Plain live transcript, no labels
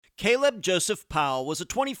Caleb Joseph Powell was a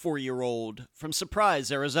 24-year-old from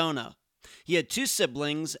Surprise, Arizona. He had two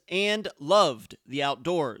siblings and loved the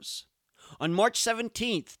outdoors. On March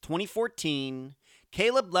 17, 2014,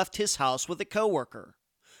 Caleb left his house with a coworker.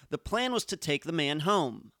 The plan was to take the man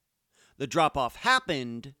home. The drop-off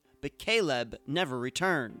happened, but Caleb never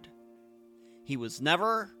returned. He was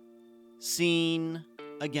never seen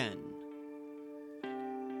again.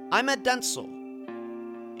 I'm Ed Dentzel,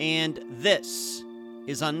 and this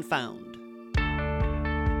is Unfound.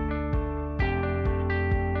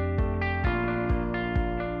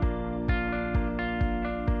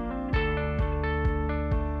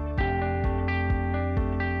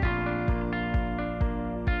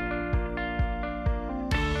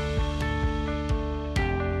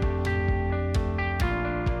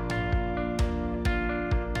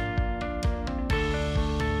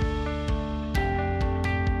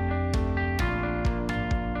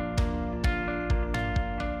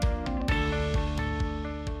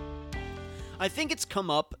 I think it's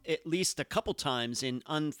come up at least a couple times in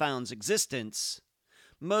Unfound's existence,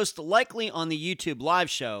 most likely on the YouTube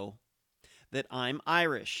live show, that I'm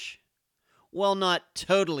Irish. Well, not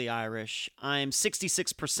totally Irish. I'm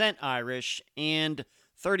 66% Irish and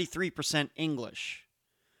 33% English,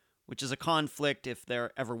 which is a conflict if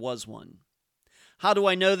there ever was one. How do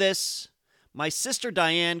I know this? My sister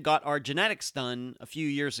Diane got our genetics done a few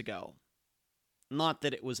years ago. Not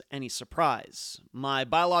that it was any surprise. My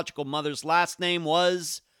biological mother's last name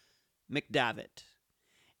was McDavitt.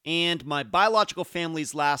 And my biological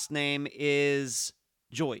family's last name is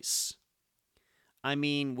Joyce. I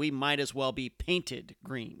mean, we might as well be painted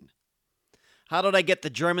green. How did I get the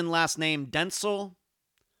German last name Dentzel?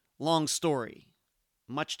 Long story.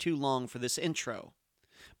 Much too long for this intro.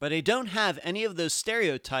 But I don't have any of those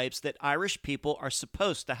stereotypes that Irish people are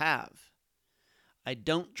supposed to have. I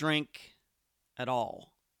don't drink at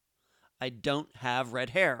all. I don't have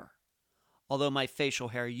red hair, although my facial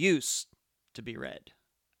hair used to be red.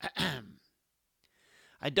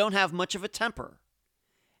 I don't have much of a temper,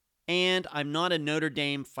 and I'm not a Notre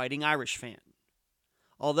Dame Fighting Irish fan,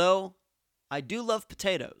 although I do love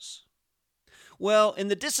potatoes. Well, in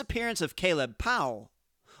the disappearance of Caleb Powell,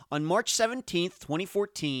 on March 17th,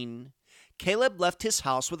 2014, Caleb left his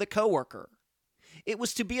house with a coworker. It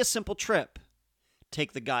was to be a simple trip.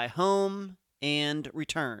 Take the guy home and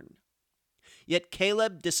return. Yet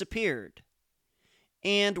Caleb disappeared.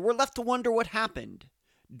 And we're left to wonder what happened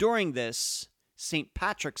during this St.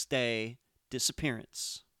 Patrick's Day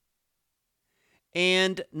disappearance.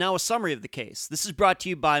 And now a summary of the case. This is brought to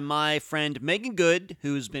you by my friend Megan Good,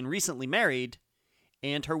 who's been recently married,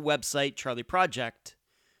 and her website,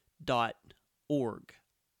 charlieproject.org.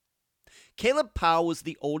 Caleb Powell was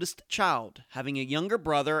the oldest child, having a younger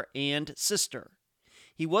brother and sister.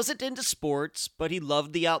 He wasn't into sports, but he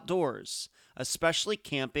loved the outdoors, especially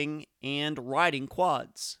camping and riding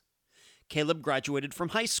quads. Caleb graduated from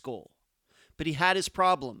high school, but he had his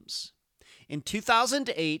problems. In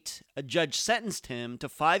 2008, a judge sentenced him to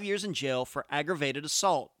 5 years in jail for aggravated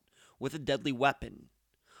assault with a deadly weapon.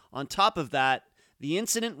 On top of that, the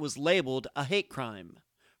incident was labeled a hate crime,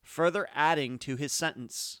 further adding to his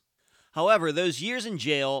sentence. However, those years in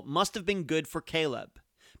jail must have been good for Caleb,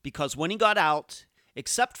 because when he got out,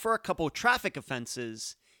 except for a couple of traffic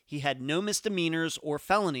offenses, he had no misdemeanors or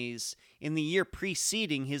felonies in the year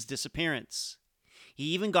preceding his disappearance. He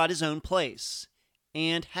even got his own place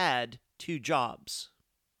and had 2 jobs.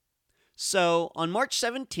 So, on March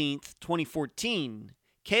 17th, 2014,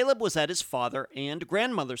 Caleb was at his father and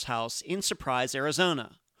grandmother's house in Surprise,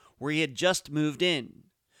 Arizona, where he had just moved in.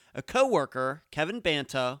 A coworker, Kevin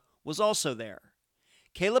Banta, was also there.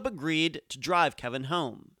 Caleb agreed to drive Kevin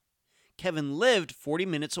home. Kevin lived 40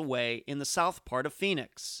 minutes away in the south part of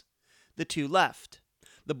Phoenix. The two left.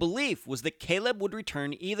 The belief was that Caleb would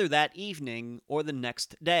return either that evening or the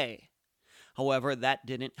next day. However, that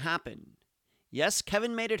didn't happen. Yes,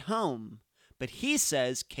 Kevin made it home, but he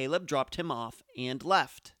says Caleb dropped him off and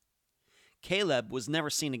left. Caleb was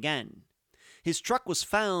never seen again. His truck was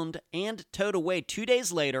found and towed away 2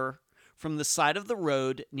 days later from the side of the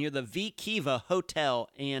road near the V Kiva Hotel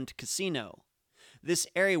and Casino. This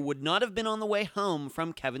area would not have been on the way home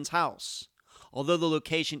from Kevin's house, although the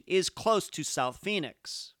location is close to South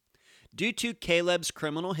Phoenix. Due to Caleb's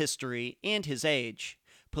criminal history and his age,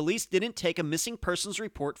 police didn't take a missing persons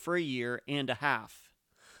report for a year and a half,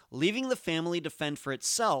 leaving the family to fend for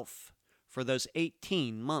itself for those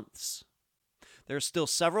 18 months. There are still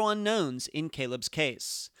several unknowns in Caleb's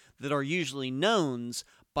case that are usually knowns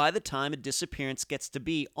by the time a disappearance gets to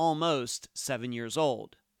be almost 7 years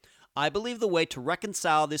old. I believe the way to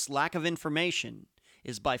reconcile this lack of information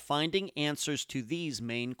is by finding answers to these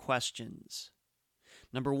main questions.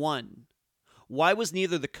 Number 1. Why was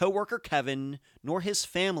neither the coworker Kevin nor his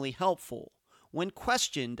family helpful when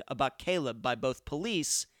questioned about Caleb by both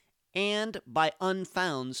police and by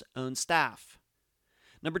Unfound's own staff?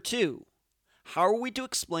 Number 2. How are we to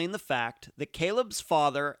explain the fact that Caleb's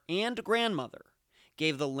father and grandmother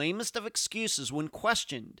gave the lamest of excuses when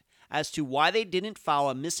questioned as to why they didn't file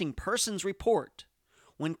a missing persons report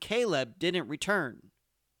when Caleb didn't return?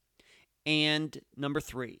 And number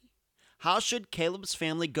 3. How should Caleb's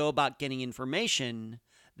family go about getting information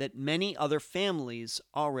that many other families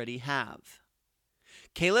already have?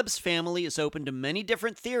 Caleb's family is open to many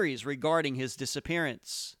different theories regarding his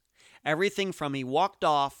disappearance. Everything from he walked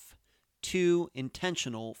off to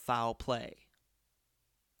intentional foul play.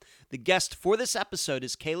 The guest for this episode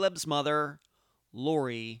is Caleb's mother,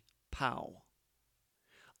 Lori Powell.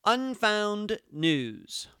 Unfound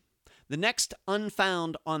News. The next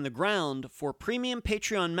Unfound on the Ground for premium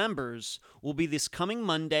Patreon members will be this coming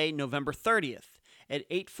Monday, November 30th at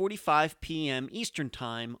 8:45 p.m. Eastern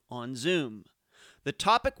Time on Zoom. The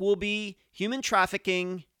topic will be human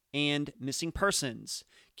trafficking and missing persons,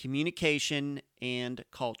 communication, and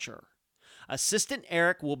culture. Assistant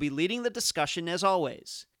Eric will be leading the discussion as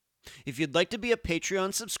always. If you'd like to be a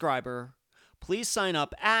Patreon subscriber, please sign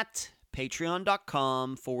up at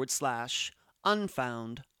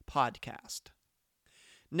patreon.com/unfoundpodcast.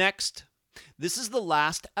 Next, this is the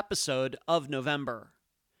last episode of November.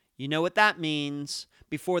 You know what that means.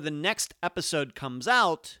 Before the next episode comes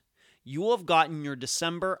out, you will have gotten your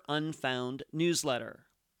December Unfound newsletter.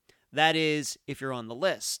 That is, if you're on the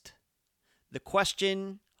list. The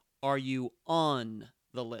question, are you on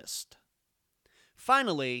the list?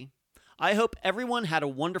 Finally, I hope everyone had a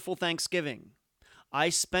wonderful Thanksgiving. I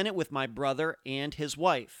spent it with my brother and his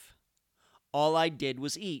wife. All I did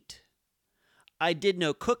was eat. I did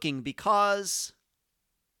no cooking because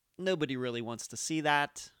nobody really wants to see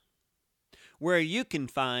that. Where you can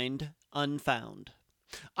find Unfound.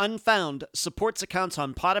 Unfound supports accounts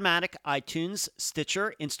on Podomatic, iTunes,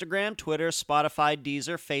 Stitcher, Instagram, Twitter, Spotify,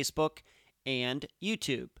 Deezer, Facebook, and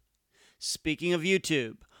YouTube. Speaking of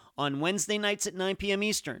YouTube, on Wednesday nights at 9 p.m.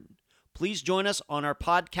 Eastern, please join us on our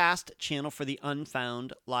podcast channel for the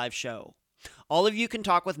Unfound live show. All of you can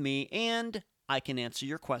talk with me, and I can answer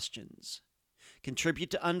your questions.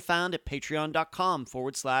 Contribute to Unfound at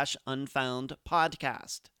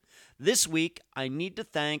patreon.com/unfoundpodcast. This week, I need to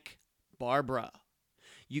thank Barbara.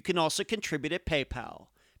 You can also contribute at PayPal,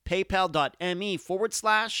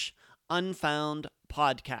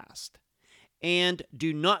 paypal.me/unfoundpodcast. And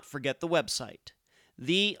do not forget the website,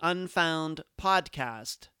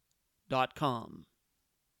 theunfoundpodcast.com.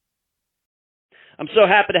 I'm so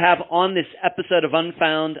happy to have on this episode of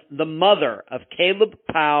Unfound the mother of Caleb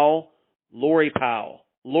Powell, Lori Powell.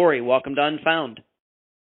 Lori, welcome to Unfound.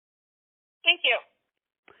 Thank you.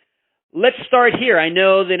 Let's start here. I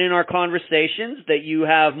know that in our conversations that you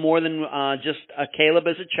have more than just Caleb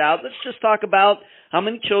as a child. Let's just talk about how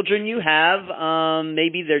many children you have,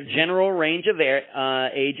 maybe their general range of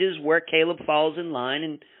ages, where Caleb falls in line,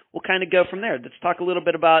 and we'll kind of go from there. Let's talk a little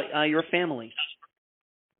bit about your family.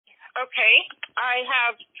 Okay. I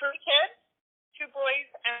have 3 kids, 2 boys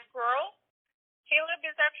and a girl. Caleb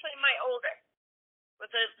is actually my oldest,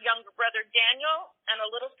 with a younger brother, Daniel, and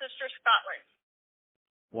a little sister, Scotland.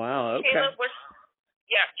 Wow, okay. Caleb is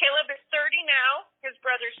 30 now. His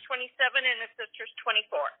brother's 27 and his sister's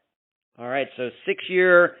 24. All right, so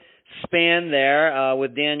 6-year span there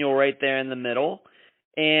with Daniel right there in the middle.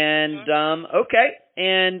 And, okay.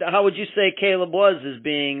 And how would you say Caleb was as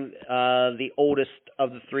being the oldest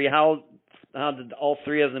of the 3? How did all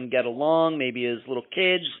 3 of them get along, maybe as little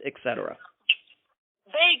kids, etc.?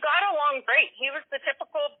 They got along great. He was the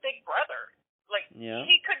typical big brother.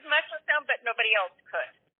 He could mess with them, but nobody else could.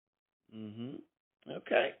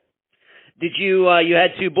 Okay. Did you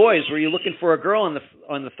had 2 boys? Were you looking for a girl on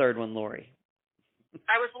the third one, Lori?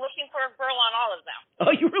 I was looking for a girl on all of them.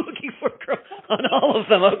 Oh, you were looking for a girl on all of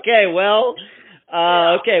them. Okay, well,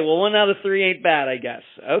 okay. Well, 1 out of 3 ain't bad, I guess.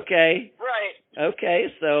 Okay. Right.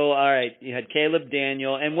 Okay. So, all right. You had Caleb,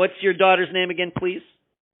 Daniel, and what's your daughter's name again, please?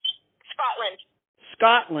 Scotland.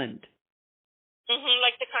 Scotland.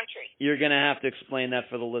 Like the country. You're going to have to explain that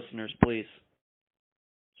for the listeners, please.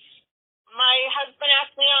 My husband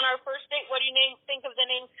asked me on our first date, what do you think of the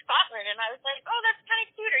name Scotland? And I was like, oh, that's kind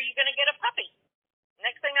of cute. Are you going to get a puppy?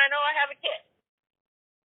 Next thing I know, I have a kid.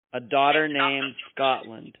 A daughter named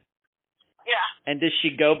Scotland. Yeah. And does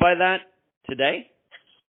she go by that today?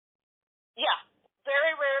 Yeah.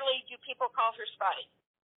 Very rarely do people call her Scotty.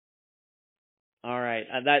 All right.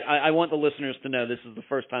 I want the listeners to know this is the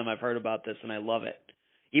first time I've heard about this, and I love it.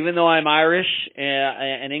 Even though I'm Irish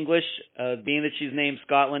and English, being that she's named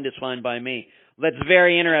Scotland is fine by me. That's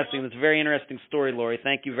very interesting. That's a very interesting story, Lori.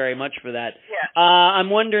 Thank you very much for that. Yeah. I'm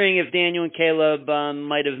wondering if Daniel and Caleb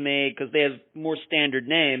might have made, because they have more standard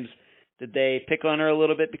names, did they pick on her a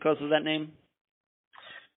little bit because of that name?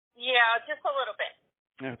 Yeah, just a little bit.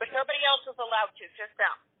 Okay. But nobody else is allowed to, just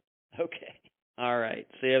them. Okay. All right.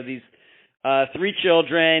 So you have these 3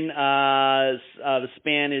 children. The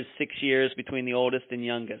span is 6 years between the oldest and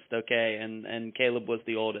youngest. Okay, and Caleb was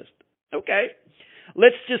the oldest. Okay.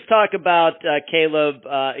 Let's just talk about Caleb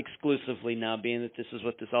exclusively now, being that this is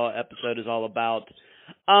what this episode is all about.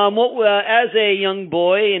 As a young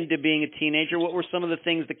boy into being a teenager, what were some of the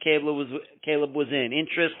things that Caleb was in?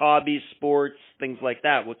 Interests, hobbies, sports, things like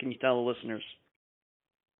that. What can you tell the listeners?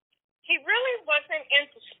 He really wasn't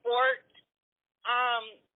into sports.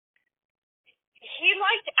 He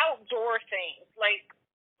liked outdoor things like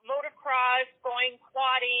motocross, going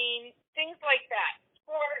quadding, things like that.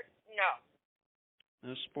 Sports, no.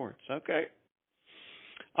 No sports. Okay.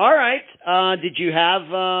 All right. Did you have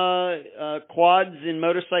quads and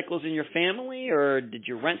motorcycles in your family, or did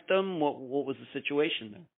you rent them? What was the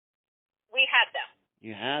situation there? We had them.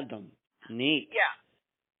 You had them. Neat. Yeah.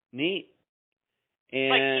 Neat. And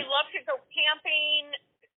like he loved to go camping,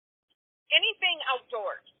 anything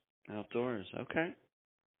outdoors. Outdoors. Okay.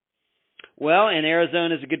 Well, and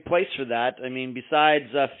Arizona is a good place for that. I mean, besides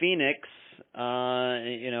Phoenix,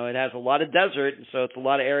 it has a lot of desert, so it's a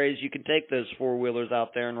lot of areas you can take those 4-wheelers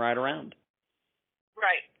out there and ride around.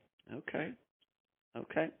 Right.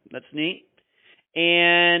 Okay. That's neat.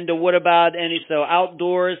 And what about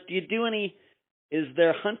outdoors? Do you do any? Is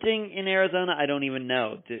there hunting in Arizona? I don't even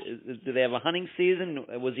know. Do they have a hunting season?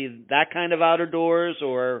 Was he that kind of outdoors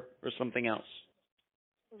or something else?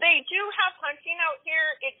 They do have hunting out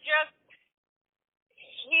here.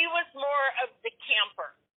 He was more of the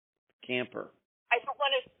camper. Camper. I don't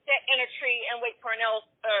want to sit in a tree and wait for an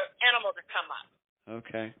animal to come up.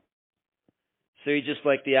 Okay. So you just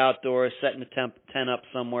like the outdoors, setting the tent up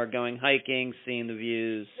somewhere, going hiking, seeing the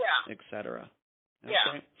views, etc. Okay.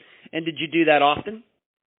 Yeah. And did you do that often?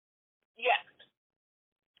 Yes.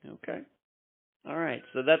 Okay. All right.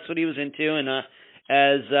 So that's what he was into. And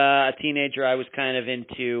as a teenager, I was kind of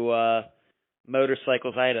into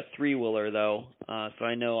motorcycles. I had a 3-wheeler, though, so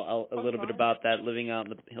I know a little bit about that, living out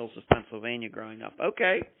in the hills of Pennsylvania growing up.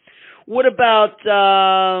 Okay. What about,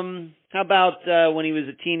 how about when he was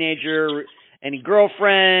a teenager, any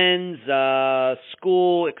girlfriends,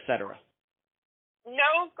 school, etc.?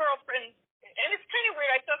 No girlfriends. And it's kind of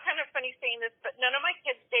weird. I feel kind of funny saying this, but none of my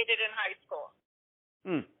kids dated in high school.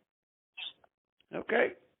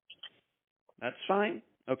 Okay. That's fine.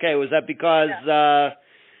 Okay, was that because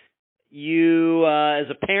you, as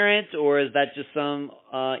a parent, or is that just some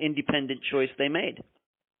independent choice they made?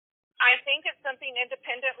 I think it's something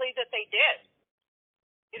independently that they did.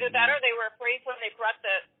 Either that or they were afraid when they brought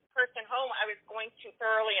the person home I was going to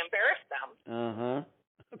thoroughly embarrass them.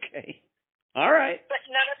 Okay. All right. But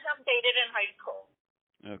none of them dated in high school.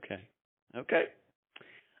 Okay.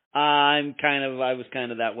 I was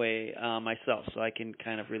kind of that way myself, so I can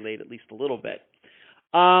kind of relate at least a little bit.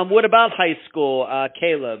 What about high school,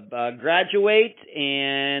 Caleb? Graduate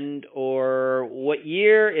or what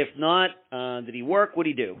year? If not, did he work? What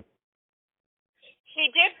did he do?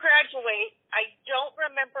 He did graduate. I don't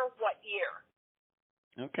remember what year.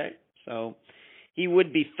 Okay, so he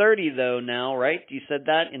would be 30 though now, right? You said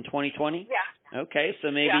that in 2020? Yeah. Okay,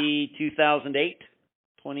 so maybe 2008,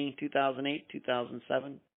 2008, 2007,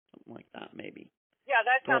 something like that, maybe. Yeah,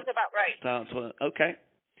 that sounds about right. Okay.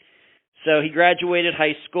 So he graduated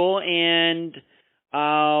high school, and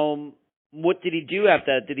what did he do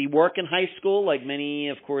after that? Did he work in high school? Like many,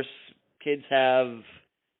 of course, kids have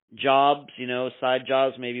jobs, side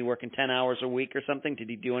jobs, maybe working 10 hours a week or something. Did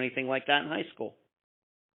he do anything like that in high school?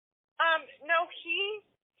 No, he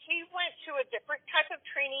went to a different type of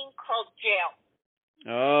training called jail.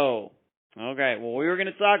 Oh, okay. Well, we were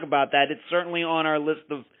going to talk about that. It's certainly on our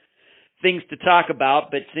list of things to talk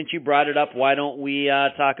about, but since you brought it up, why don't we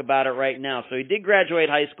talk about it right now? So he did graduate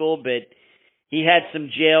high school, but he had some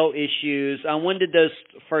jail issues. When did those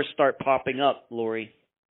first start popping up, Lori?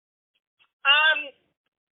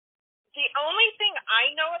 The only thing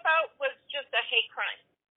I know about was just a hate crime.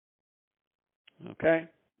 Okay.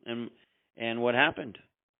 And what happened?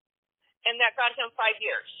 And that got him 5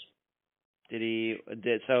 years.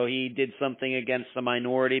 So he did something against a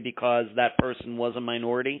minority because that person was a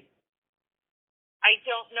minority? I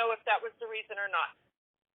don't know if that was the reason or not.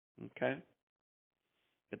 Okay.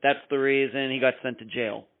 But that's the reason he got sent to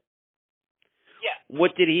jail.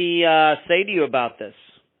 What did he say to you about this?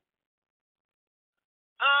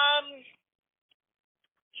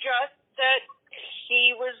 Just that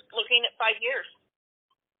he was looking at 5 years.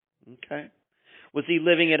 Okay. Was he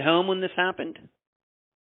living at home when this happened?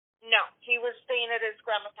 No, he was staying at his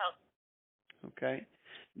grandma's house. Okay.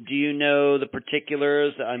 Do you know the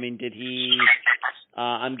particulars? I mean, did he...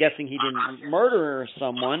 I'm guessing he didn't murder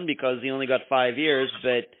someone because he only got 5 years,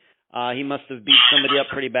 but he must have beat somebody up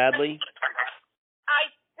pretty badly. I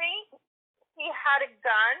think he had a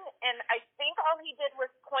gun, and I think all he did was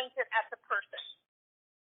point it at the person.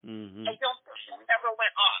 Mm-hmm. I don't think it ever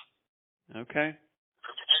went off. Okay.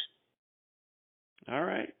 All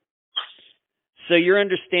right. So your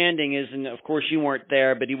understanding is, and of course you weren't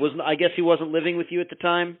there, but he wasn't. I guess he wasn't living with you at the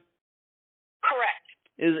time. Correct.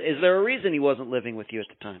 Is there a reason he wasn't living with you at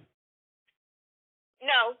the time?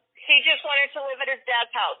 No, he just wanted to live at his dad's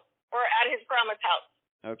house or at his grandma's house.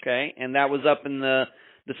 Okay, and that was up in the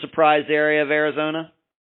Surprise area of Arizona?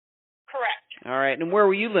 Correct. All right, and where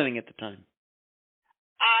were you living at the time?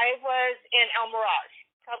 I was in El Mirage,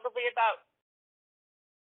 probably about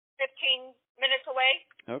 15 minutes away.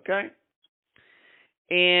 Okay.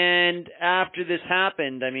 And after this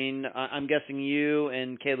happened, I mean, I'm guessing you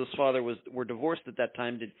and Caleb's father were divorced at that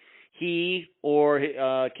time. Did he or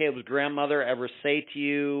Caleb's grandmother ever say to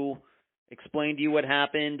you, explain to you what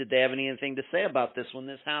happened? Did they have anything to say about this when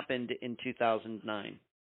this happened in 2009?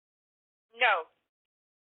 No.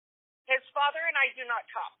 His father and I do not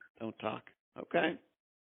talk. Don't talk. Okay.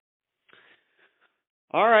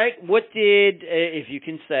 All right. What did, if you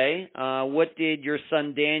can say, what did your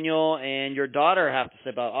son Daniel and your daughter have to say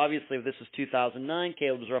about it? Obviously, if this is 2009,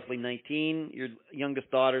 Caleb's roughly 19. Your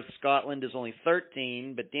youngest daughter, Scotland, is only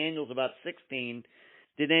 13, but Daniel's about 16.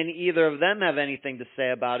 Did either of them have anything to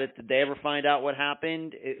say about it? Did they ever find out what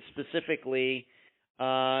happened? Specifically,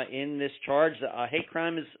 in this charge, hate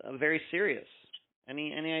crime is very serious.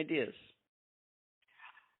 Any ideas?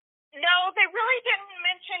 No, they really didn't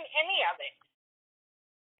mention any of it.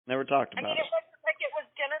 Never talked about it. I mean, it wasn't like it was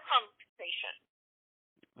dinner conversation.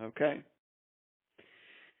 Okay.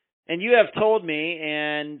 And you have told me,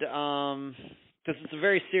 and because it's a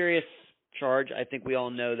very serious charge, I think we all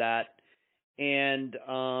know that. And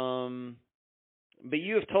but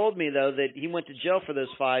you have told me though that he went to jail for those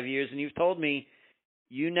 5 years, and you've told me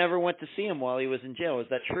you never went to see him while he was in jail. Is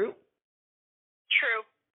that true? True.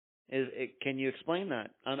 Can you explain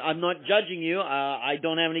that? I'm not judging you. I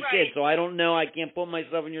don't have any Right. kids, so I don't know. I can't put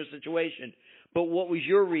myself in your situation. But what was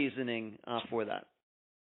your reasoning for that?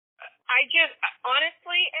 I just,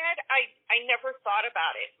 honestly, Ed, I never thought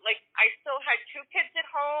about it. Like, I still had 2 kids at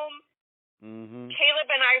home. Mm-hmm. Caleb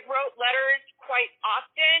and I wrote letters quite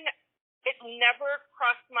often. It never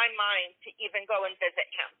crossed my mind to even go and visit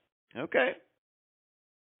him. Okay.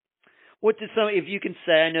 What did if you can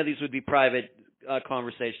say, I know these would be private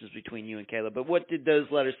conversations between you and Caleb, but what did those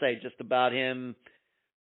letters say? Just about him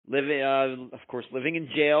living, of course, living in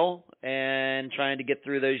jail and trying to get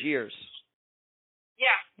through those years.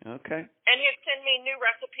 Yeah. Okay. And he'd send me new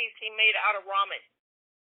recipes he made out of ramen.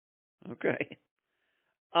 Okay.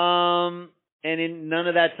 And in none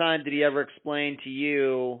of that time did he ever explain to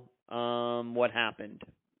you what happened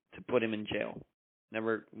to put him in jail?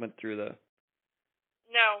 Never went through the...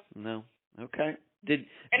 No. Okay. I've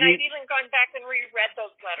even gone back and reread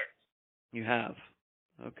those letters. You have?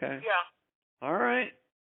 Okay. Yeah. All right.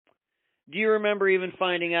 Do you remember even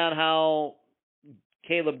finding out how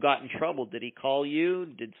Caleb got in trouble? Did he call you?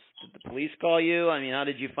 Did the police call you? I mean, how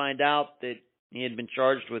did you find out that he had been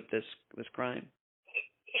charged with this crime?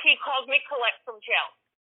 He called me collect from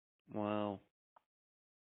jail. Wow.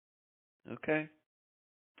 Okay.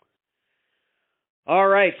 All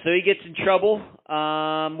right, so he gets in trouble.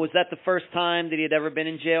 Was that the first time that he had ever been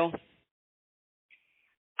in jail?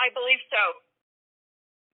 I believe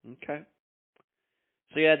so. Okay.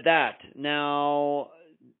 So you had that. Now,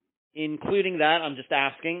 including that, I'm just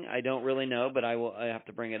asking. I don't really know, but I have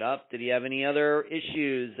to bring it up. Did he have any other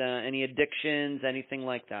issues, any addictions, anything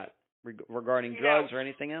like that regarding drugs or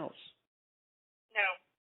anything else?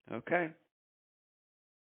 No. Okay.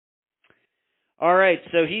 All right,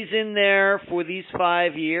 so he's in there for these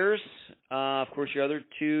 5 years. Of course, your other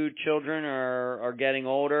 2 children are getting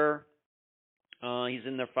older. He's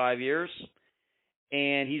in there 5 years.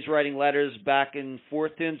 And he's writing letters back and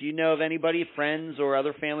forth to him. Do you know of anybody, friends or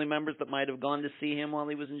other family members that might have gone to see him while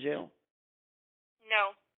he was in jail?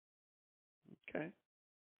 No. Okay.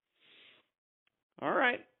 All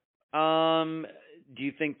right. Do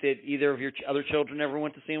you think that either of your other children ever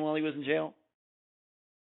went to see him while he was in jail?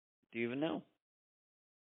 Do you even know?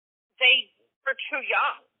 They were too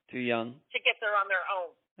young. Too young. To get there on their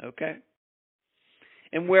own. Okay.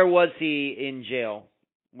 And where was he in jail?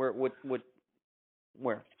 Where? Where?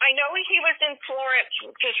 I know he was in Florence,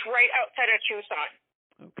 just right outside of Tucson.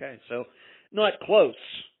 Okay, so not close.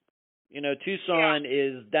 Tucson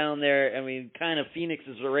is down there. I mean, kind of Phoenix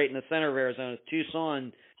is right in the center of Arizona.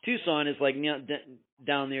 Tucson is like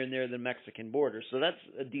down there near the Mexican border. So that's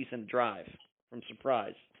a decent drive from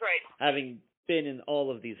Surprise. Right. Having been in all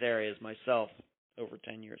of these areas myself over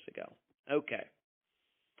 10 years ago. Okay.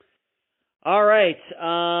 All right.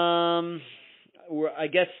 I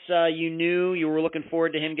guess you knew you were looking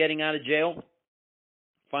forward to him getting out of jail.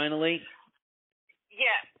 Finally.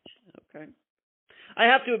 Yes. Okay. I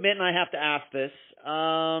have to admit, and I have to ask this,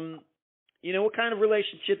 what kind of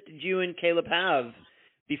relationship did you and Caleb have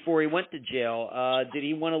before he went to jail? Did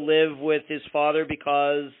he want to live with his father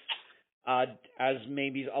because, as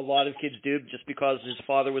maybe a lot of kids do, just because his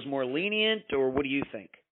father was more lenient, or what do you think?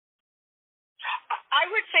 I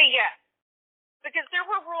would say yes, because there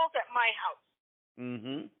were rules at my house.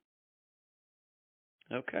 Mm-hmm.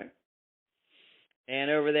 Okay. And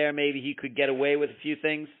over there, maybe he could get away with a few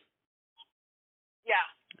things?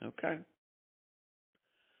 Yeah. Okay.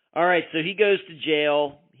 All right, so he goes to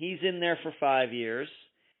jail. He's in there for 5 years.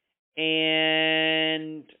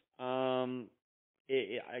 And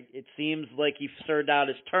it seems like he served out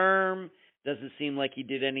his term. Doesn't seem like he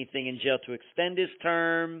did anything in jail to extend his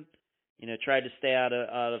term. Tried to stay out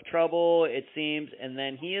of trouble, it seems. And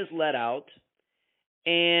then he is let out.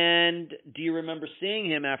 And do you remember seeing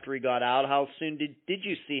him after he got out? How soon did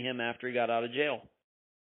you see him after he got out of jail?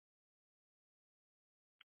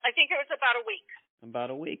 I think it was about a week. About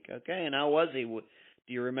a week, okay. And how was he? Do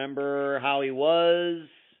you remember how he was?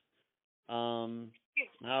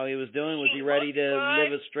 How he was doing? Was he ready to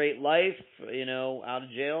live a straight life, out of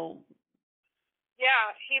jail?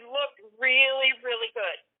 Yeah, he looked really, really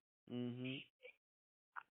good. Mm-hmm.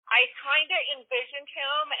 I kind of envisioned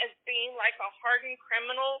him as being like a hardened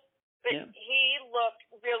criminal, but he looked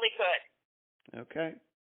really good. Okay.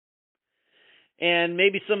 And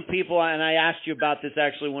maybe some people, and I asked you about this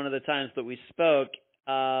actually one of the times that we spoke,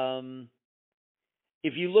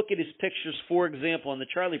 if you look at his pictures, for example, on the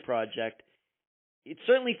Charlie Project, it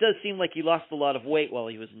certainly does seem like he lost a lot of weight while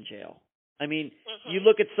he was in jail. I mean, you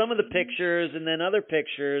look at some of the pictures and then other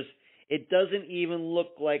pictures, it doesn't even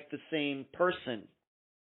look like the same person.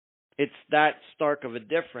 It's that stark of a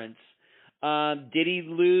difference. Did he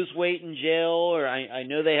lose weight in jail? Or I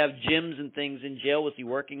know they have gyms and things in jail. Was he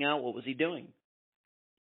working out? What was he doing?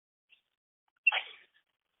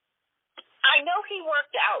 I know he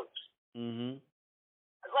worked out. Mm-hmm.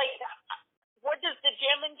 Like, what does the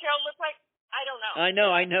gym in jail look like? I don't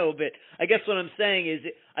know. I know, but I guess what I'm saying is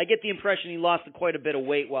I get the impression he lost quite a bit of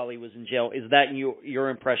weight while he was in jail. Is that your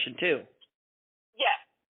impression too?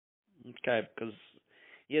 Yeah. Okay, because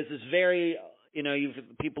he has this very,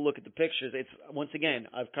 people look at the pictures. It's, once again,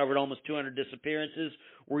 I've covered almost 200 disappearances.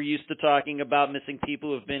 We're used to talking about missing people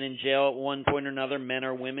who have been in jail at one point or another, men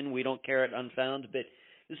or women. We don't care at Unfound, but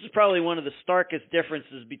this is probably one of the starkest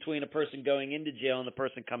differences between a person going into jail and the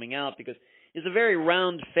person coming out, because he has a very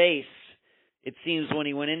round face, it seems, when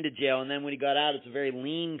he went into jail, and then when he got out, it's a very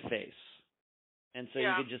lean face. And so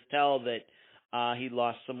you could just tell that he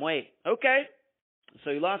lost some weight. Okay,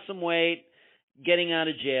 so he lost some weight getting out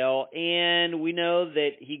of jail, and we know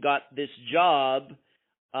that he got this job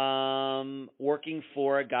working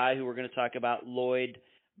for a guy who we're going to talk about, Lloyd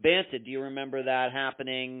Banta. Do you remember that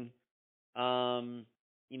happening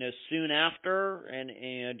soon after,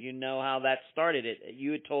 and do you know how that started?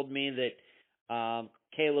 You had told me that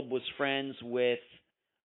Caleb was friends with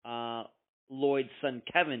Lloyd's son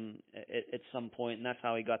Kevin at some point, and that's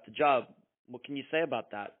how he got the job. What can you say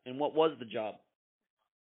about that? And what was the job?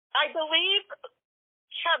 I believe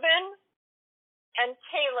Kevin and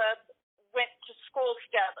Caleb went to school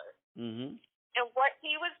together. Mm-hmm. And what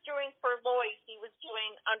he was doing for Lloyd, he was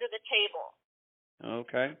doing under the table.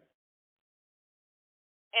 Okay.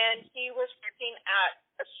 And he was working at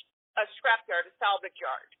a scrapyard, a salvage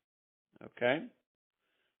yard. Okay.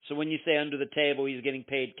 So when you say under the table, he's getting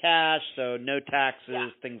paid cash, so no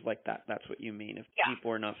taxes, things like that. That's what you mean, if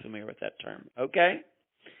people are not familiar with that term. Okay.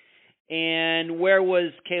 And where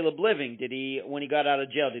was Caleb living? When he got out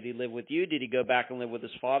of jail, did he live with you? Did he go back and live with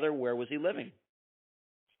his father? Where was he living?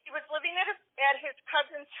 He was living at his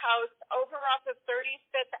cousin's house over off of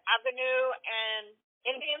 35th Avenue and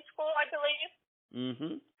Indian School, I believe.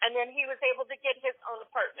 Mm-hmm. And then he was able to get his own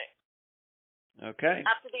apartment. Okay.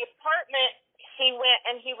 After the apartment, he went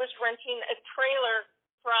and he was renting a trailer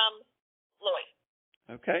from Lloyd.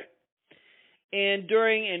 Okay. And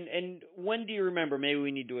during and when do you remember? Maybe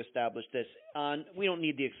we need to establish this. We don't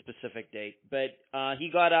need the specific date, but he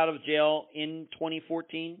got out of jail in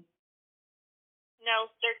 2014. No,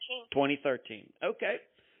 13. 2013. Okay,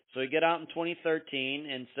 so he got out in 2013,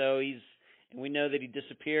 and so we know that he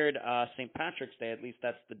disappeared St. Patrick's Day. At least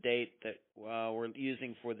that's the date that we're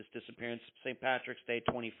using for this disappearance. St. Patrick's Day,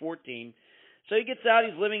 2014. So he gets out.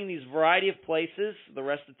 He's living in these variety of places the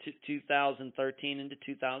rest of 2013 into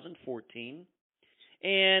 2014.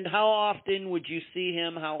 And how often would you see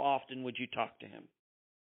him? How often would you talk to him?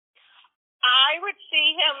 I would see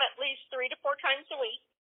him at least 3 to 4 times a week.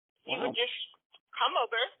 He Wow. would just come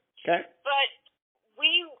over. Okay. But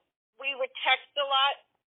we would text a lot.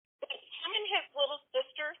 But him and his little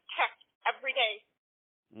sister text every day.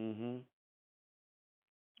 Mm-hmm.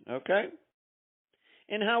 Okay.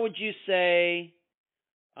 And how would you say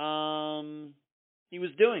he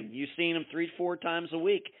was doing? You've seen him 3 to 4 times a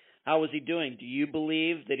week. How was he doing? Do you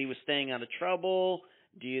believe that he was staying out of trouble?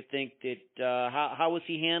 Do you think that how was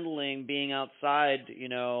he handling being outside,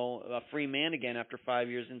 a free man again after 5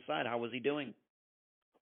 years inside? How was he doing?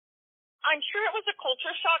 I'm sure it was a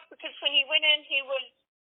culture shock because when he went in, he was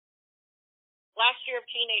last year a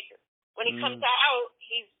teenager. When he comes out,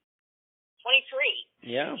 he's 23.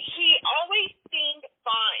 Yeah. He always seemed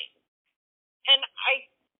fine. And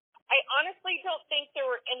I honestly don't think there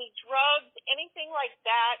were any drugs, anything like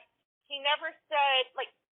that. He never said,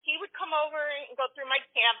 he would come over and go through my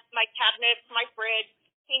cabinets, my fridge.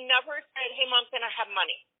 He never said, hey, Mom, can I have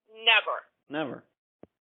money? Never.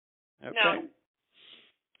 Okay. No.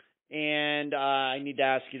 And I need to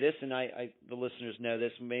ask you this, and the listeners know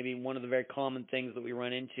this, maybe one of the very common things that we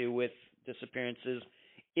run into with disappearances,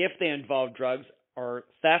 if they involve drugs, are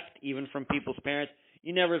theft, even from people's parents.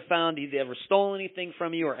 You never found he'd ever stole anything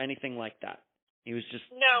from you or anything like that. He was just...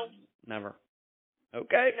 No. Never.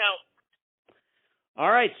 Okay. No. All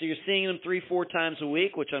right, so you're seeing him 3-4 times a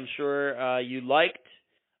week, which I'm sure you liked.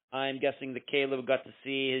 I'm guessing that Caleb got to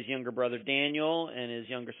see his younger brother Daniel and his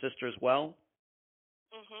younger sister as well.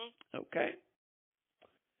 Mhm. Okay.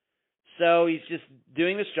 So he's just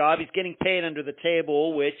doing this job. He's getting paid under the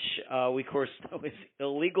table, which we, of course, know is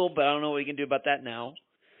illegal, but I don't know what we can do about that now.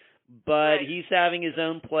 But Right. He's having his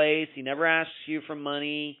own place. He never asks you for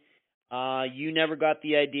money. You never got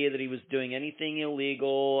the idea that he was doing anything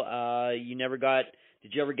illegal.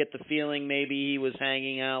 Did you ever get the feeling maybe he was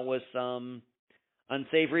hanging out with some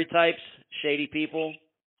unsavory types, shady people?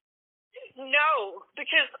 No,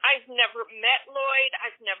 because I've never met Lloyd.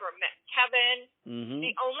 I've never met Kevin. Mm-hmm.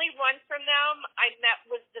 The only one from them I met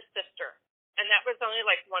was the sister, and that was only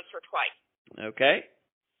once or twice. Okay.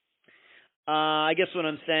 I guess what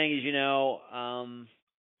I'm saying is,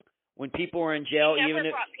 when people are in jail, He even never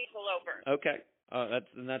if brought people over. okay,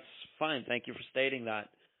 that's fine. Thank you for stating that.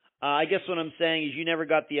 I guess what I'm saying is, you never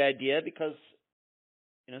got the idea because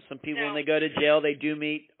some people when they go to jail, they do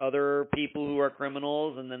meet other people who are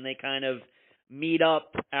criminals, and then they kind of meet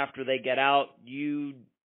up after they get out. You,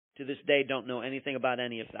 to this day, don't know anything about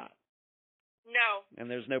any of that. No. And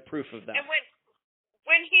there's no proof of that. And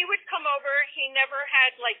when he would come over, he never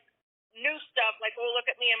had new stuff oh, look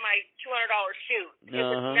at me in my $200 shoes. It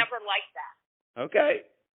was never like that. Okay.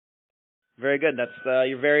 Very good. That's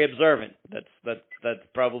you're very observant.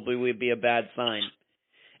 That probably would be a bad sign.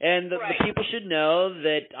 And the people should know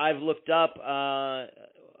that I've looked up,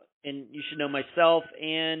 and you should know myself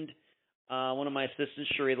and one of my assistants,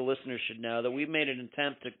 Cherie, the listeners should know that we've made an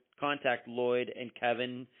attempt to contact Lloyd and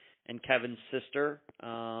Kevin and Kevin's sister,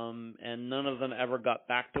 and none of them ever got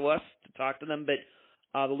back to us to talk to them. But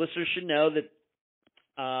the listeners should know that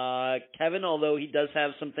Kevin, although he does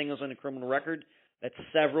have some things on a criminal record, that's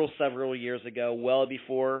several years ago, well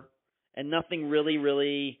before, and nothing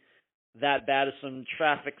really that bad as some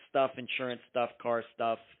traffic stuff, insurance stuff, car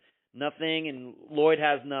stuff, nothing, and Lloyd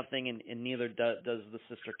has nothing, and neither does the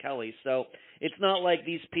sister Kelly. So it's not like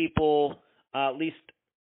these people, at least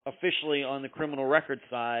officially on the criminal record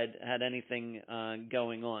side, had anything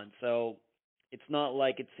going on. So it's not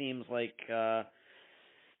like it seems like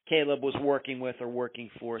Caleb was working with or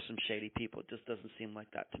working for some shady people. It just doesn't seem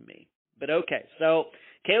like that to me. But okay, so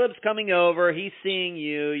Caleb's coming over. He's seeing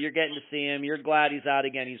you. You're getting to see him. You're glad he's out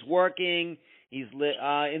again. He's working. He's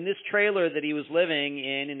in this trailer that he was living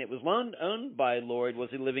in, and it was owned by Lloyd.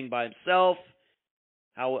 Was he living by himself?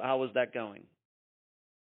 How was that going?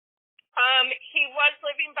 He was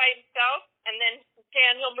living by himself, and then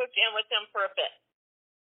Daniel moved in with him for a bit.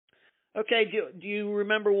 Okay, do you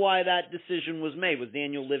remember why that decision was made? Was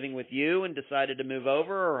Daniel living with you and decided to move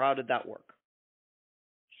over, or how did that work?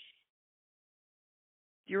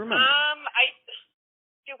 Do you remember?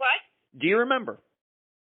 Do what? Do you remember?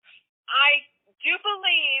 I do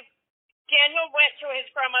believe Daniel went to his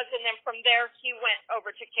grandma's, and then from there he went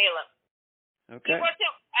over to Caleb. Okay. He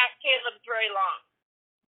wasn't at Caleb's very long.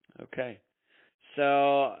 Okay.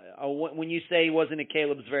 So when you say he wasn't at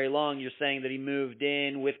Caleb's very long, you're saying that he moved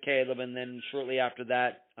in with Caleb, and then shortly after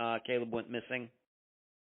that, Caleb went missing?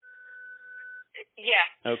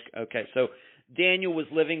 Yeah. Okay. So Daniel was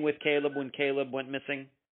living with Caleb when Caleb went missing?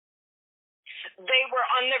 They were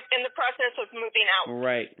in the process of moving out.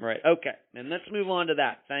 Right. Okay. And let's move on to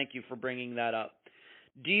that. Thank you for bringing that up.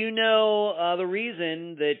 Do you know the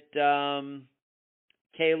reason that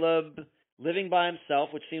Caleb, living by himself,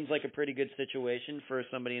 which seems like a pretty good situation for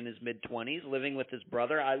somebody in his mid-20s, living with his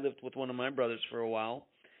brother? I lived with one of my brothers for a while.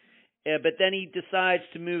 But then he decides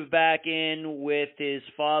to move back in with his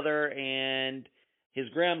father and his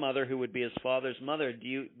grandmother, who would be his father's mother. Do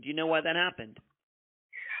you know why that happened?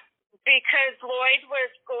 Because Lloyd was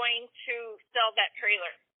going to sell that trailer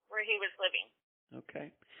where he was living. Okay.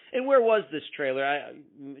 And where was this trailer?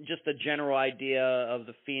 Just a general idea of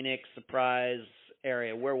the Phoenix, Surprise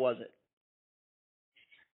area. Where was it?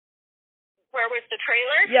 Where was the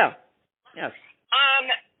trailer? Yeah. Yes.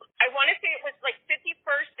 I want to say it was like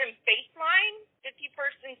 51st and Baseline,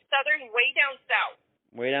 51st and Southern, way down south.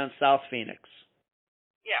 Way down South Phoenix.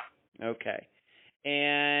 Yeah. Okay.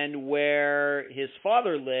 And where his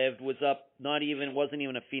father lived wasn't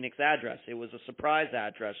even a Phoenix address. It was a Surprise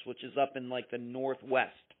address, which is up in like the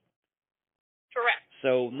northwest. Correct.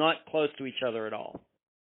 So not close to each other at all.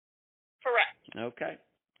 Correct. Okay.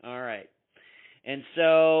 All right. And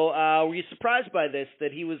so were you surprised by this,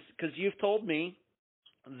 that he was, because you've told me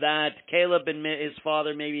that Caleb and his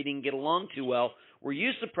father maybe didn't get along too well. Were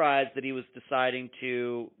you surprised that he was deciding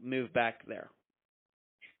to move back there?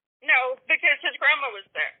 No, because his grandma was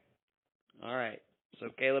there. All right. So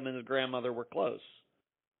Caleb and his grandmother were close.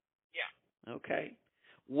 Yeah. Okay.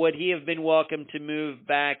 Would he have been welcome to move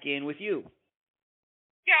back in with you?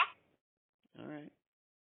 Yeah. All right.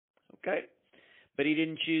 Okay. But he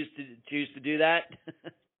didn't choose to do that?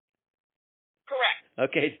 Correct.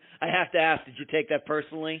 Okay. I have to ask, did you take that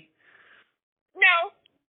personally? No.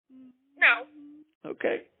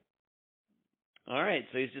 Okay. All right,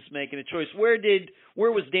 so he's just making a choice.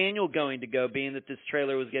 Where was Daniel going to go, being that this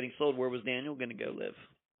trailer was getting sold? Where was Daniel going to go live?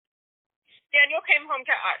 Daniel came home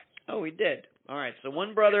to us. Oh, he did. All right, so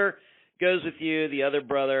one brother goes with you, the other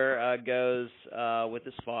brother goes with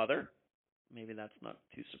his father. Maybe that's not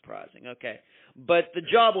too surprising. Okay, but the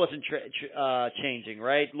job wasn't changing,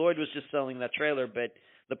 right? Lloyd was just selling that trailer, but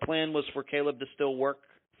the plan was for Caleb to still work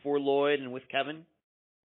for Lloyd and with Kevin?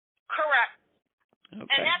 Correct. Okay.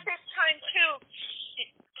 And at this time, too,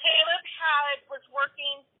 Caleb was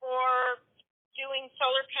working for doing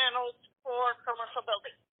solar panels for commercial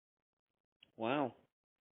buildings. Wow.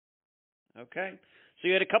 Okay. So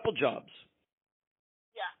you had a couple jobs.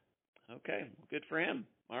 Yeah. Okay. Well, good for him.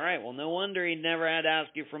 All right. Well, no wonder he never had to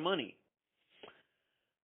ask you for money.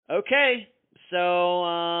 Okay. So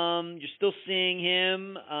you're still seeing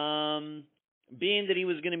him. Being that he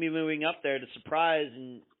was going to be moving up there to Surprise,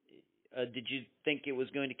 and did you think it was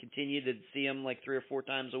going to continue to see him like 3 or 4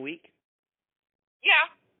 times a week? Yeah,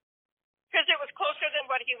 because it was closer than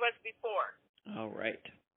what he was before. Oh,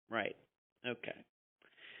 right. Okay.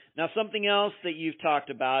 Now, something else that you've talked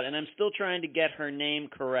about, and I'm still trying to get her name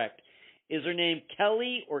correct. Is her name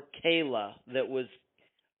Kelly or Kayla that was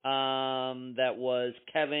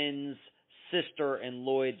Kevin's sister and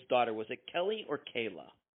Lloyd's daughter? Was it Kelly or Kayla?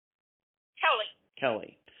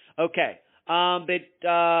 Kelly. Okay. But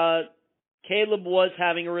Caleb was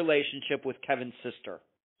having a relationship with Kevin's sister.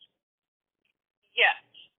 Yes.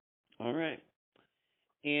 All right.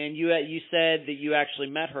 And you said that you actually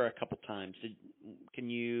met her a couple times. Can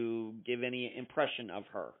you give any impression of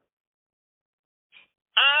her?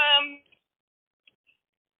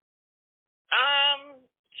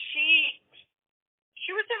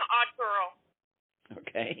 She was an odd girl.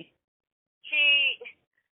 Okay.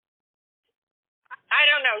 I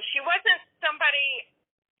don't know. She wasn't somebody.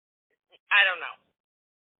 I don't know.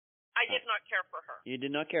 I did not care for her. You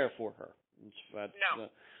did not care for her. No.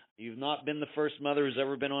 You've not been the first mother who's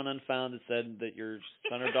ever been on Unfound that said that your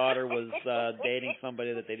son or daughter was dating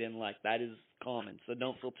somebody that they didn't like. That is common, so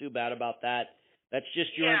don't feel too bad about that. That's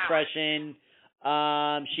just your impression.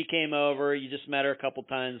 She came over. You just met her a couple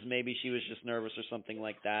times. Maybe she was just nervous or something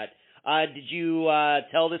like that. Did you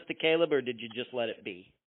tell this to Caleb, or did you just let it be?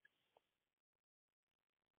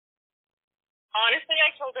 Honestly,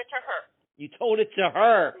 I told it to her. You told it to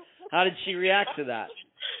her. How did she react to that?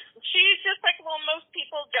 She's just like, well, most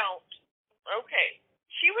people don't. Okay.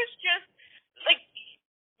 She was just, like,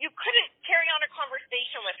 you couldn't carry on a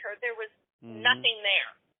conversation with her. There was nothing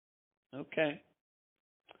there. Okay.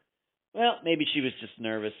 Well, maybe she was just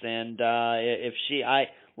nervous, and if she, I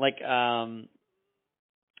like,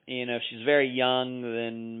 if she's very young,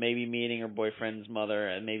 then maybe meeting her boyfriend's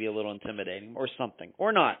mother may be a little intimidating, or something,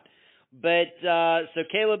 or not. But so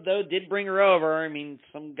Caleb though did bring her over. I mean,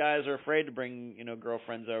 some guys are afraid to bring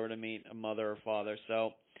girlfriends over to meet a mother or father.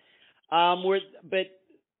 So, but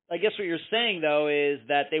I guess what you're saying though is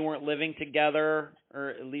that they weren't living together, or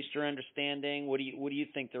at least your understanding. What do you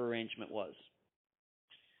think the arrangement was?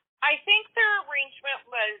 I think their arrangement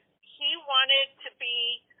was he wanted to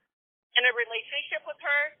be in a relationship with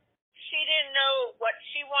her. She didn't know what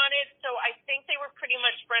she wanted, so I think they were pretty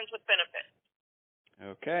much friends with benefits.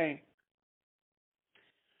 Okay.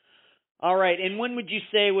 All right. And when would you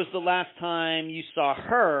say was the last time you saw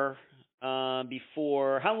her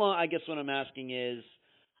before? How long? I guess what I'm asking is,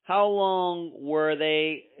 how long were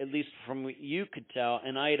they, at least from what you could tell,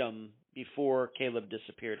 an item before Caleb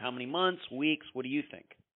disappeared? How many months, weeks? What do you think?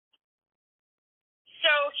 So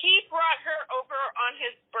he brought her over on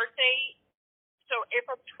his birthday, so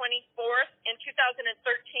April 24th in 2013.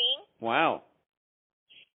 Wow.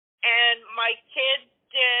 And my kid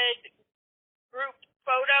did group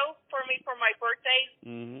photo for me for my birthday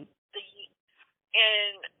in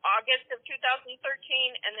August of 2013,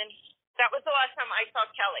 and then that was the last time I saw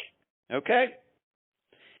Kelly. Okay.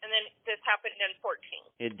 And then this happened in 14.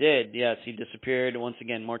 It did, yes. He disappeared once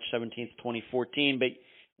again March 17th, 2014. But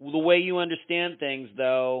the way you understand things,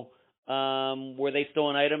 though, were they still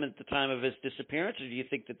an item at the time of his disappearance, or do you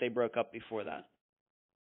think that they broke up before that?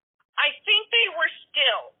 I think they were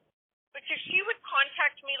still, because she would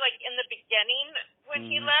contact me like in the beginning when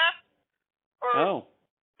he left,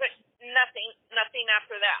 but nothing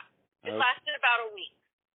after that. It lasted about a week.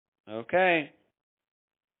 Okay.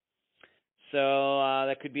 So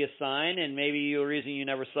that could be a sign, and maybe the reason you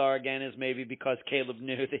never saw her again is maybe because Caleb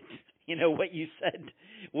knew that what you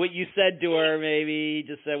said to her. Maybe he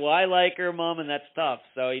just said, "Well, I like her, Mom, and that's tough."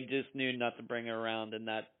 So he just knew not to bring her around, and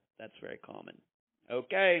that's very common.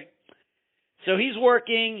 Okay. So he's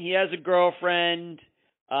working. He has a girlfriend.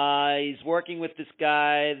 He's working with this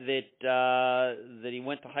guy that he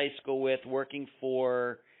went to high school with, working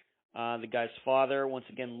for the guy's father. Once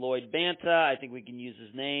again, Lloyd Banta. I think we can use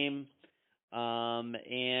his name.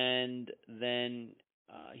 And then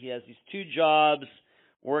he has these two jobs,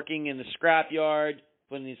 working in the scrapyard,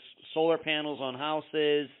 putting these solar panels on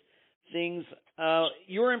houses, things.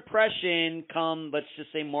 Your impression come, let's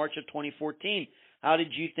just say, March of 2014. How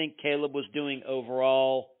did you think Caleb was doing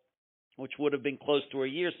overall, which would have been close to a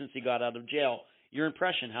year since he got out of jail? Your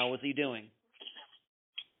impression, how was he doing?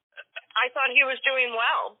 I thought he was doing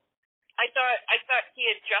well. I thought he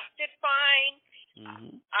adjusted fine.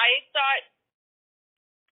 I thought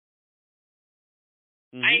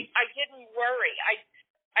I didn't worry.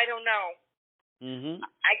 I don't know.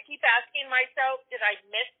 I keep asking myself, did I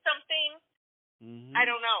miss something? I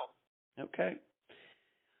don't know. Okay.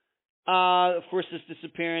 Of course, this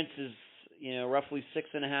disappearance is, roughly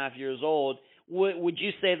 6.5 years old. Would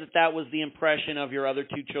you say that was the impression of your other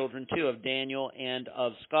two children too, of Daniel and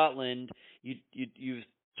of Scotland? You've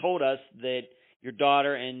told us that your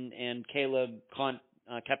daughter and Caleb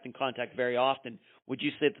kept in contact very often. Would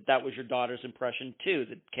you say that was your daughter's impression too,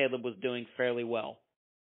 that Caleb was doing fairly well?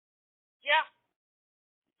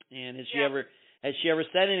 Yeah. And has she ever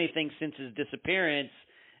said anything since his disappearance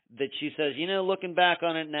that she says, looking back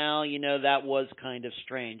on it now, that was kind of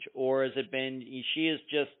strange? Or has it been she is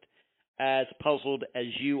just as puzzled as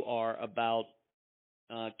you are about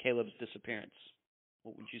Caleb's disappearance?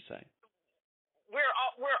 What would you say?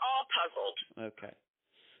 We're all puzzled. Okay.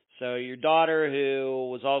 So your daughter, who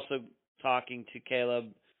was also talking to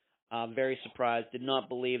Caleb, very surprised, did not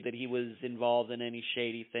believe that he was involved in any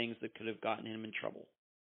shady things that could have gotten him in trouble.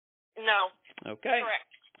 No. Okay.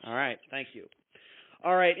 Correct. All right. Thank you.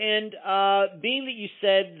 All right. And being that you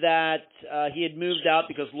said that he had moved out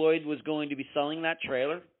because Lloyd was going to be selling that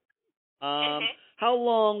trailer, how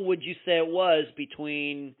long would you say it was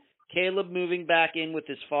between Caleb moving back in with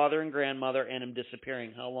his father and grandmother and him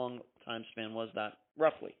disappearing? How long time span was that,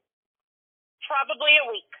 roughly? Probably a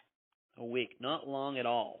week. A week. Not long at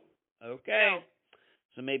all. Okay. No.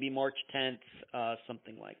 So maybe March 10th,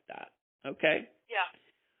 something like that. Okay. Yeah.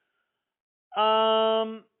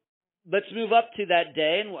 Let's move up to that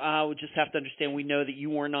day, and we just have to understand, we know that you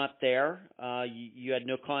were not there. You had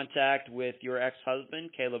no contact with your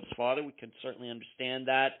ex-husband, Caleb's father. We can certainly understand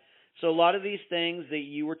that. So a lot of these things that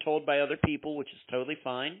you were told by other people, which is totally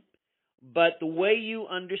fine, but the way you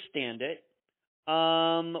understand it,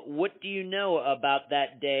 what do you know about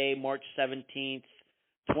that day, March 17th,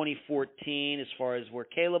 2014, as far as where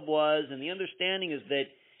Caleb was? And the understanding is that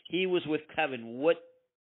he was with Kevin. What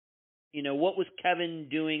what was Kevin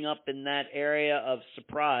doing up in that area of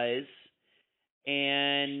Surprise?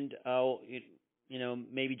 And,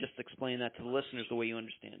 maybe just explain that to the listeners the way you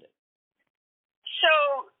understand it.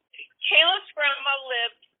 So, Kayla's grandma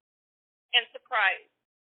lived in Surprise.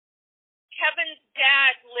 Kevin's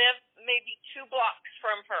dad lived maybe 2 blocks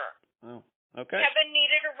from her. Oh, okay. Kevin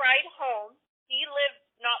needed a ride home. He lived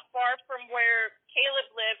not far from where Caleb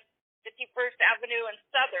lived, 51st Avenue and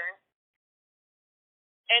Southern.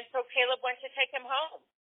 And so Caleb went to take him home.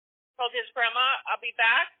 Told his grandma, I'll be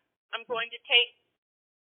back. I'm going to take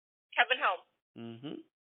Kevin home. Mm-hmm.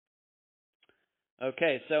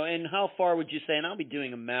 Okay, so and how far would you say, and I'll be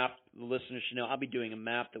doing a map, the listeners should know, I'll be doing a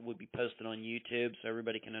map that will be posted on YouTube so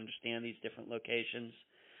everybody can understand these different locations.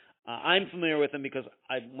 I'm familiar with them because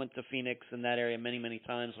I went to Phoenix and that area many, many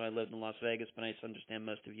times when I lived in Las Vegas, but I understand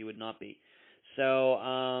most of you would not be. So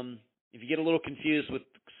if you get a little confused with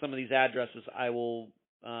some of these addresses, I will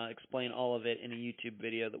explain all of it in a YouTube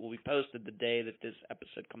video that will be posted the day that this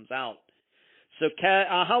episode comes out. So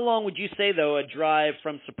how long would you say, though, a drive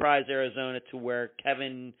from Surprise, Arizona to where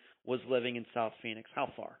Kevin was living in South Phoenix? How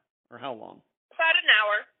far or how long? About an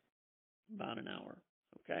hour. About an hour.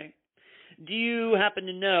 Okay. Do you happen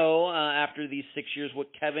to know, after these 6 years,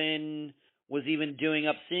 what Kevin was even doing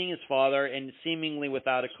up seeing his father and seemingly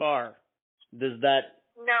without a car? Does that...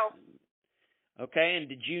 No. Okay, and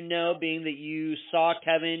did you know, being that you saw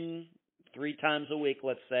Kevin 3 times a week,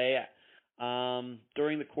 let's say,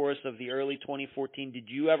 during the course of the early 2014, did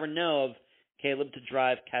you ever know of Caleb to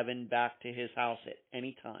drive Kevin back to his house at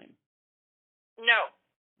any time? No.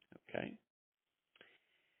 Okay.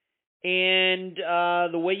 And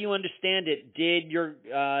the way you understand it, did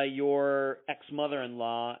your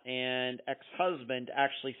ex-mother-in-law and ex-husband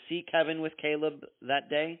actually see Kevin with Caleb that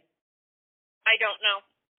day? I don't know.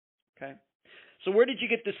 Okay. So where did you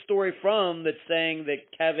get this story from that's saying that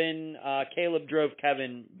Caleb drove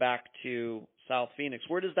Kevin back to South Phoenix?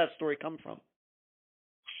 Where does that story come from?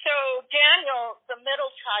 So Daniel, the middle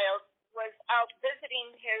child, was out visiting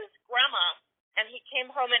his grandma, and he came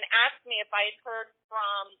home and asked me if I had heard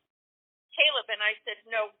from Caleb, and I said,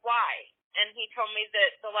 no, why? And he told me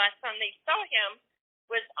that the last time they saw him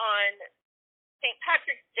was on St.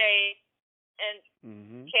 Patrick's Day, and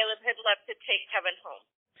Caleb had left to take Kevin home.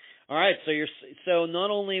 All right, so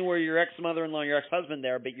not only were your ex-mother-in-law and your ex-husband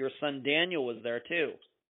there, but your son Daniel was there too.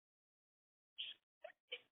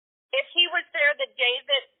 If he was there the day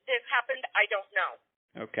that this happened, I don't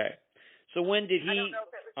know. Okay. So when did he? I don't know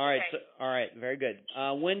if it was all right. today. All right. Very good.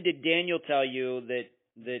 When did Daniel tell you that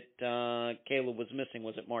Caleb was missing?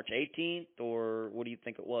 Was it March 18th, or what do you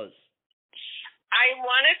think it was? I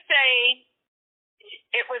want to say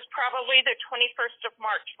it was probably the 21st of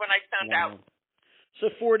March when I found out. So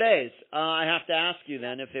 4 days. I have to ask you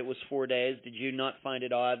then, if it was 4 days, did you not find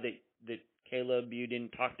it odd that Caleb, you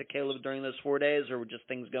didn't talk to Caleb during those 4 days, or were just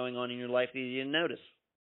things going on in your life that you didn't notice?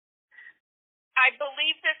 I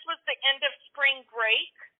believe this was the end of spring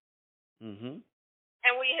break, and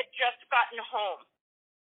we had just gotten home.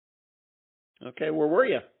 Okay, where were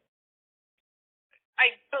you?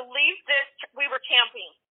 I believe we were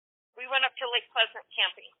camping. We went up to Lake Pleasant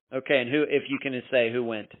camping. Okay, and who, if you can say, who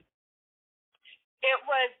went? It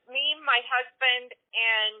was me, my husband,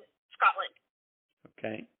 and Scotland.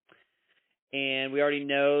 Okay. And we already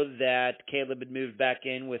know that Caleb had moved back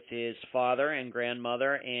in with his father and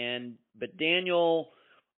grandmother, but Daniel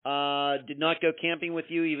did not go camping with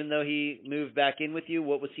you, even though he moved back in with you.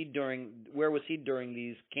 What was he doing? Where was he during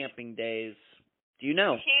these camping days? Do you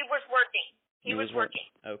know? He was working. He was working.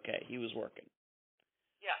 Okay, he was working.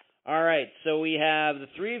 Yeah. All right, so we have the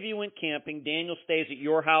 3 of you went camping. Daniel stays at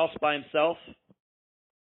your house by himself?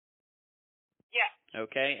 Yeah.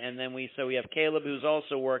 Okay, and then we have Caleb, who's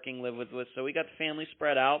also working, live with us. So we got the family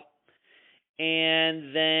spread out.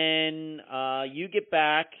 And then you get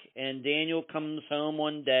back, and Daniel comes home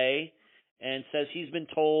one day and says he's been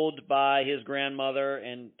told by his grandmother,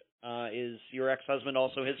 and is your ex-husband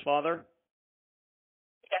also his father?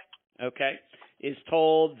 Yeah. Okay. Is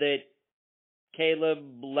told that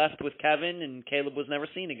Caleb left with Kevin, and Caleb was never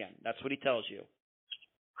seen again. That's what he tells you.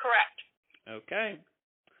 Correct. Okay.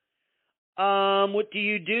 What do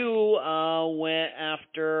you do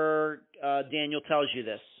after Daniel tells you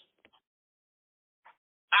this?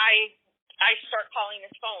 I start calling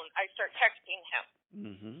his phone. I start texting him.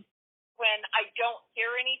 Mm-hmm. When I don't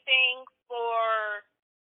hear anything for,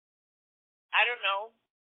 I don't know,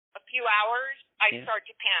 a few hours, I start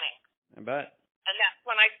to panic. I bet. And that's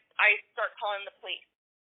when I start calling the police.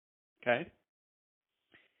 Okay.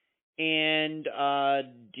 And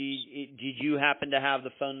did you happen to have the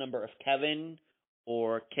phone number of Kevin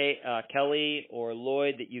or Kelly or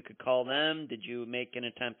Lloyd that you could call them? Did you make an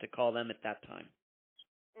attempt to call them at that time?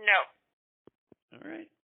 No. All right.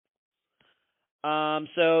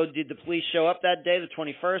 So did the police show up that day, the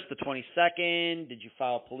 21st, the 22nd? Did you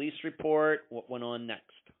file a police report? What went on next?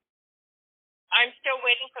 I'm still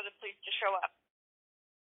waiting for the police to show up.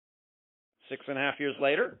 6.5 years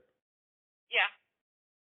later? Yeah.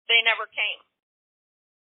 They never came.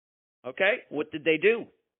 Okay. What did they do?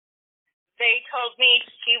 They told me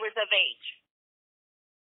he was of age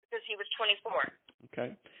because he was 24.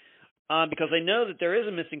 Okay. Because I know that there is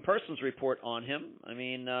a missing persons report on him. I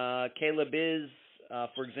mean, Caleb is,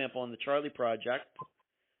 for example, on the Charlie Project.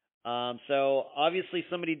 So obviously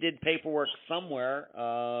somebody did paperwork somewhere.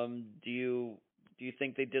 Do you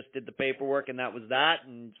think they just did the paperwork and that was that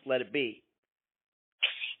and just let it be?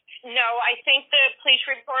 No, I think the police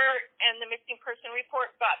report and the missing person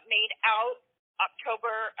report got made out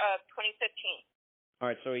October of 2015. All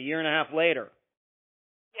right, so a year and a half later.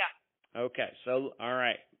 Yeah. Okay, so all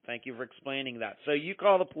right. Thank you for explaining that. So you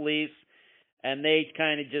call the police, and they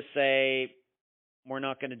kind of just say, we're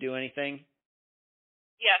not going to do anything?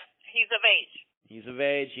 Yes, he's of age. He's of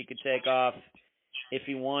age. He could take off if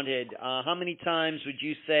he wanted. How many times would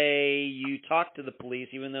you say you talked to the police,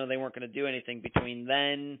 even though they weren't going to do anything, between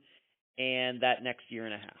then and that next year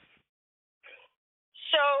and a half?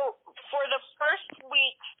 So for the first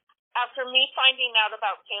week after me finding out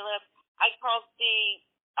about Caleb, I called the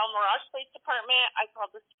El Mirage Police Department. I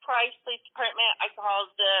called the Surprise Police Department. I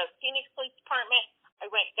called the Phoenix Police Department. I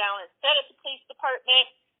went down and sat at the police department.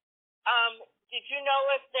 Did you know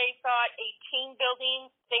if they thought a team building,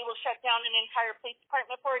 they will shut down an entire police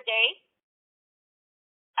department for a day?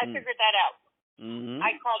 I figured that out. Mm-hmm.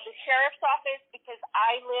 I called the sheriff's office because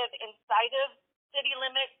I live inside of city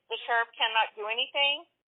limits. The sheriff cannot do anything.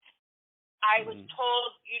 I was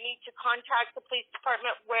told you need to contact the police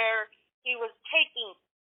department where he was taking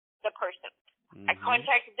the person. I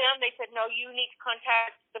contacted them. They said, no, you need to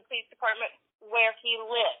contact the police department where he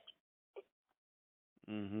lived.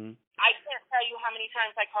 I can't tell you how many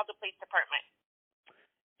times I called the police department.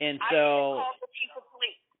 And I so, called the chief of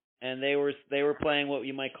police. And they were playing what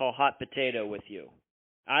you might call hot potato with you.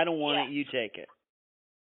 I don't want it, you take it.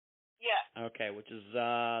 Yeah. Okay, which is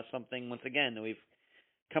something, once again, that we've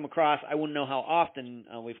come across. I wouldn't know how often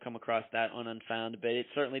we've come across that on Unfound, but it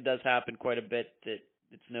certainly does happen quite a bit. That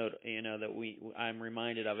it's that I'm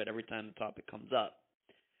reminded of it every time the topic comes up.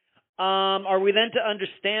 Are we then to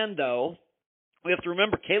understand, though? We have to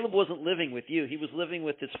remember Caleb wasn't living with you. He was living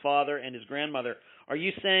with his father and his grandmother. Are you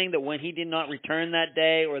saying that when he did not return that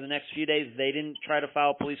day or the next few days, they didn't try to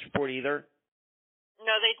file a police report either?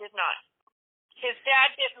 No, they did not. His dad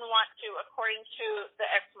didn't want to, according to the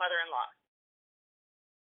ex-mother-in-law.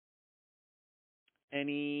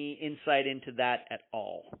 Any insight into that at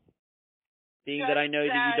all? Being Just that I know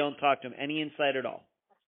that you don't talk to him, any insight at all?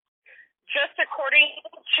 Just according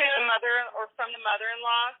to the from the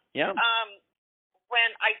mother-in-law. Yeah.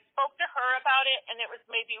 When I spoke to her about it, and it was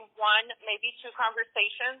maybe one, maybe two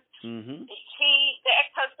conversations, the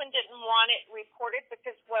ex-husband didn't want it reported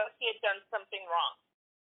because he had done something wrong.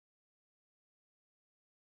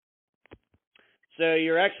 So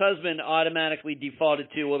your ex-husband automatically defaulted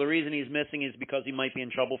to, well, the reason he's missing is because he might be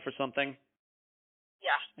in trouble for something?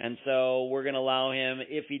 Yeah. And so we're going to allow him,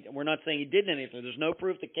 we're not saying he did anything. There's no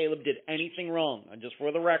proof that Caleb did anything wrong, just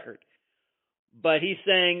for the record. But he's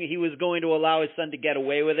saying he was going to allow his son to get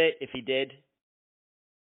away with it if he did?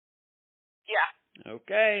 Yeah.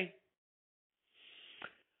 Okay.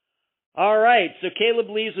 All right, so Caleb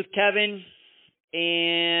leaves with Kevin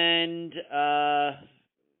and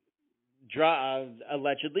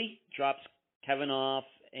allegedly drops Kevin off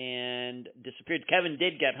and disappeared. Kevin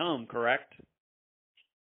did get home, correct?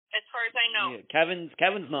 As far as I know. Yeah,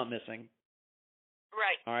 Kevin's not missing.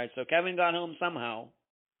 Right. All right, so Kevin got home somehow.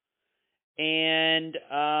 And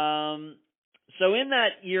so in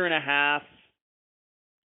that year and a half,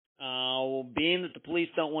 being that the police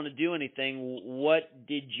don't want to do anything, what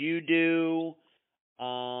did you do?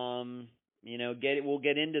 We'll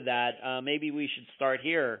get into that. Maybe we should start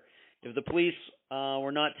here. If the police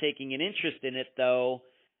were not taking an interest in it, though,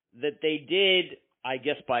 that they did, I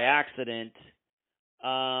guess by accident,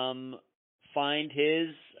 find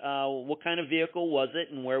his, what kind of vehicle was it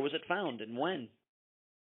and where was it found and when?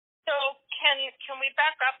 So can we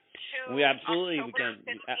back up to we absolutely October we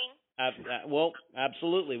can. 15th? Well,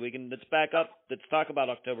 absolutely. We can. Let's back up. Let's talk about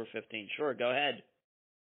October 15th. Sure, go ahead.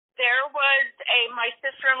 There was my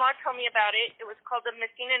sister-in-law told me about it. It was called the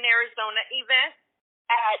Missing in Arizona event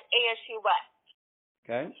at ASU West.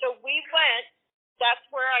 Okay. So we went. That's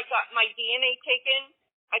where I got my DNA taken.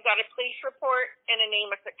 I got a police report and an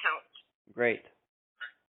Amos account. Great.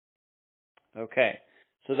 Okay.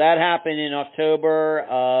 So that happened in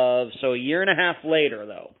October so a year and a half later,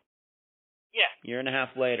 though. Yeah. Year and a half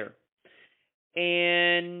later.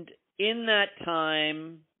 And in that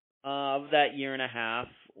time of that year and a half,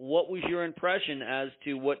 what was your impression as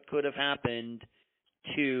to what could have happened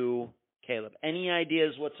to Caleb? Any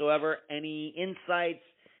ideas whatsoever? Any insights?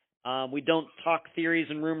 We don't talk theories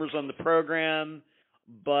and rumors on the program,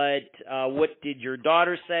 but what did your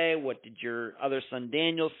daughter say? What did your other son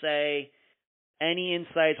Daniel say? Any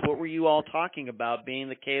insights? What were you all talking about, being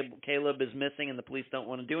that Caleb is missing and the police don't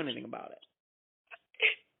want to do anything about it?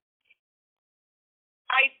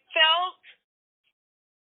 I felt,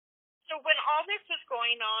 so when all this was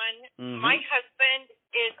going on, my husband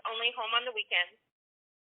is only home on the weekends.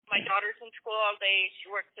 My daughter's in school all day.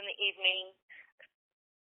 She works in the evening.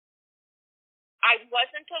 I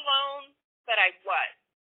wasn't alone, but I was.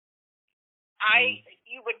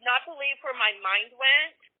 You would not believe where my mind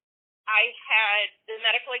went. I had the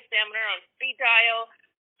medical examiner on speed dial.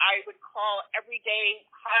 I would call every day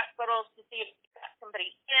hospitals to see if they got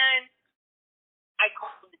somebody in. I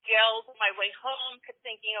called the jails on my way home,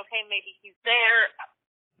 thinking, okay, maybe he's there.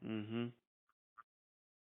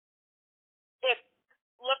 If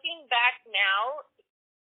looking back now,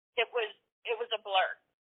 it was a blur.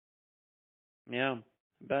 Yeah, I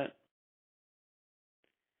bet.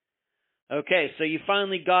 Okay, so you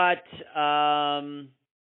finally got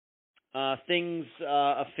things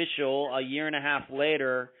official a year and a half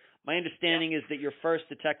later. My understanding is that your first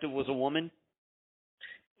detective was a woman?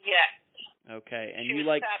 Yes. Okay, and she you was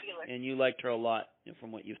liked fabulous. And you liked her a lot,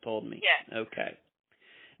 from what you've told me. Yes. Okay.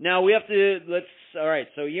 Now we have to all right.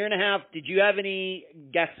 So a year and a half. Did you have any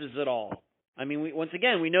guesses at all? I mean, once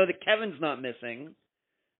again, we know that Kevin's not missing.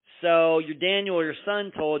 So your Daniel or your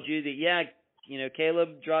son told you that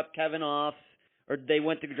Caleb dropped Kevin off, or they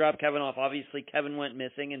went to drop Kevin off. Obviously, Kevin went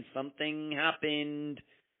missing, and something happened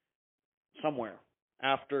somewhere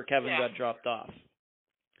after Kevin got dropped off.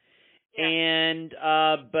 Yeah. And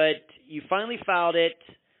but you finally filed it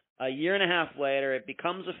a year and a half later. It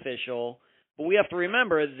becomes official. But we have to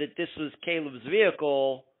remember that this was Caleb's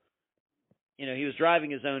vehicle. He was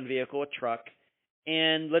driving his own vehicle, a truck.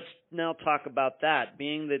 And let's now talk about that.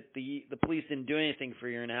 Being that the police didn't do anything for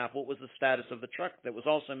a year and a half, what was the status of the truck that was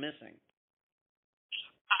also missing?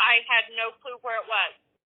 I had no clue where it was.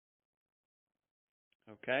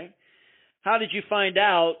 Okay. How did you find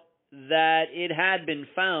out that it had been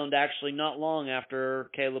found actually not long after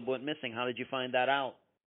Caleb went missing? How did you find that out?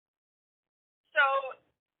 So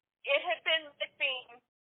it had been missing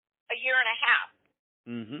a year and a half.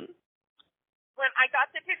 When I got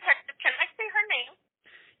the detective, can I say her name?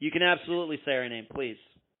 You can absolutely say her name, please.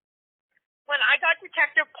 When I got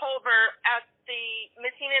Detective Pulver at the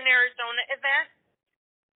Missing in Arizona event,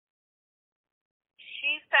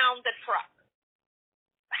 she found the truck.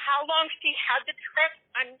 How long she had the truck,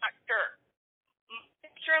 I'm not sure. My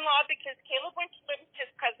sister-in-law, because Caleb went to live with his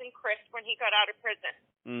cousin Chris when he got out of prison.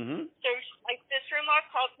 So my sister-in-law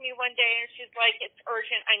called me one day and she's like, "It's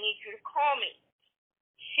urgent. I need you to call me."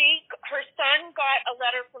 Her son got a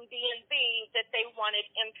letter from DMV that they wanted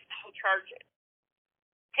impound charges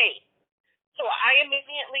paid. So I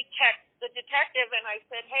immediately texted the detective and I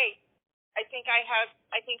said, "Hey, I think I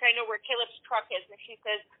know where Caleb's truck is." And she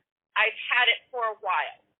says, "I've had it for a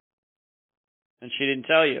while." And she didn't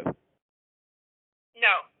tell you?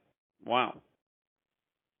 No. Wow.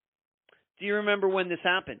 Do you remember when this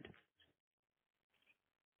happened?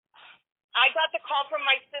 I got the call from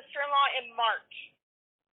my sister-in-law in March.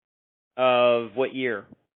 Of what year?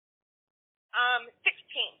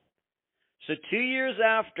 16. So 2 years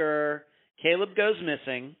after Caleb goes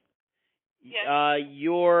missing, yes.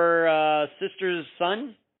 Your sister's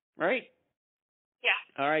son, right? Yeah.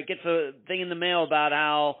 All right, gets a thing in the mail about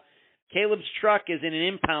how Caleb's truck is in an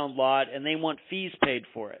impound lot and they want fees paid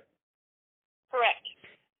for it. Correct.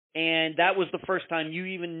 And that was the first time you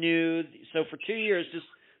even knew. So for 2 years, just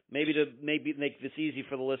maybe make this easy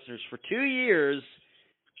for the listeners, for 2 years,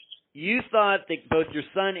 you thought that both your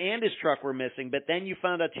son and his truck were missing, but then you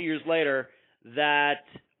found out 2 years later that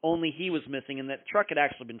only he was missing and that truck had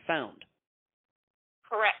actually been found.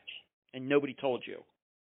 Correct. And nobody told you.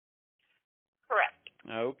 Correct.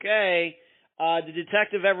 Okay. Did the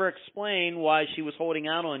detective ever explain why she was holding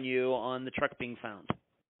out on you on the truck being found?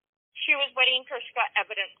 She was waiting until she got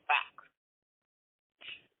evidence back.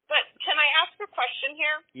 But can I ask a question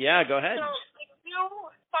here? Yeah, go ahead. So if you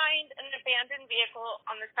find an abandoned vehicle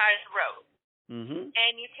on the side of the road,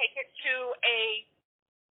 and you take it to a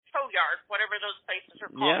tow yard, whatever those places are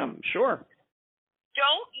called. Yeah, sure.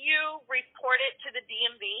 don't you report it to the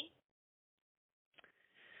DMV?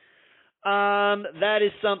 That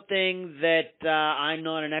is something that I'm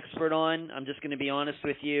not an expert on. I'm just going to be honest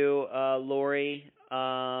with you, Lori.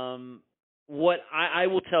 What I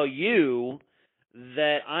will tell you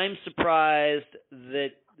that I'm surprised that,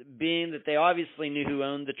 being that they obviously knew who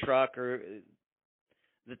owned the truck, or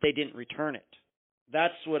that they didn't return it.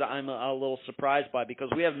 That's what I'm a little surprised by,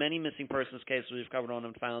 because we have many missing persons cases we've covered on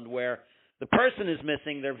and found where the person is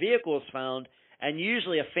missing, their vehicle is found, and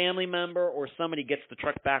usually a family member or somebody gets the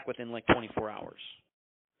truck back within like 24 hours.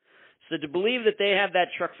 So to believe that they had that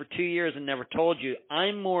truck for 2 years and never told you,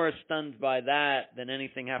 I'm more stunned by that than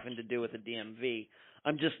anything having to do with the DMV.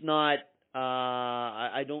 I'm just not,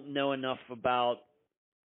 I don't know enough about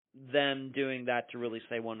them doing that to really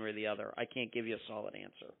say one way or the other. I can't give you a solid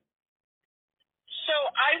answer. So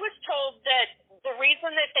I was told that the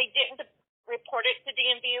reason that they didn't report it to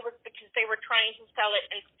DMV was because they were trying to sell it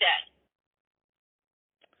instead.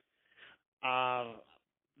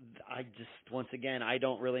 I just, once again, I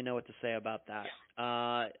don't really know what to say about that.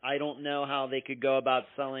 I don't know how they could go about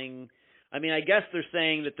selling. I mean, I guess they're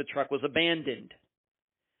saying that the truck was abandoned.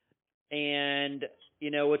 And,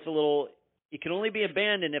 it's a little, it can only be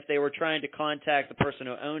abandoned if they were trying to contact the person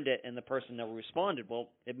who owned it and the person never responded. Well,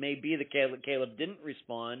 it may be that Caleb didn't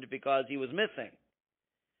respond because he was missing.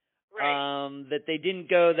 Right. That they didn't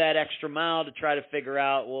go that extra mile to try to figure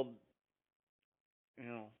out, well,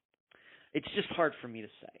 it's just hard for me to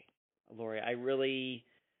say, Lori. I really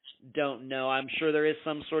don't know. I'm sure there is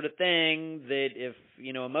some sort of thing that if,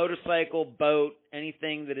 a motorcycle, boat,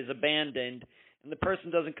 anything that is abandoned, and the person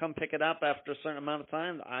doesn't come pick it up after a certain amount of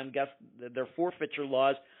time, I guess their forfeiture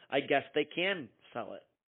laws, I guess they can sell it.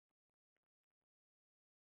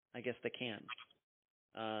 I guess they can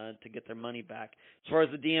to get their money back. As far as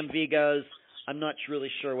the DMV goes, I'm not really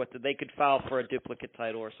sure what they could file for a duplicate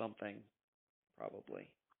title or something, probably.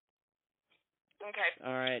 Okay.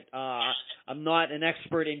 All right. I'm not an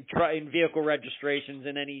expert in vehicle registrations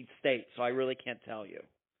in any state, so I really can't tell you.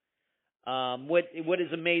 What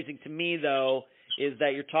is amazing to me, though, is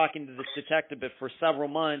that you're talking to this detective for several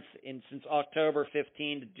months, since October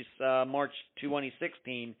 15 to just, March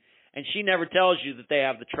 2016, and she never tells you that they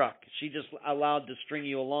have the truck. She just allowed to string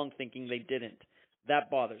you along thinking they didn't. That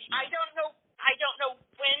bothers me. I don't know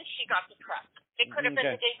when she got the truck. It could have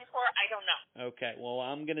been the day before. I don't know. Okay. Well,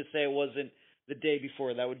 I'm going to say it wasn't the day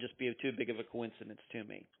before. That would just be too big of a coincidence to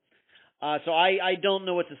me. So I don't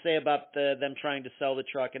know what to say about them trying to sell the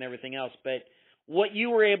truck and everything else. But what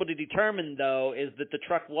you were able to determine, though, is that the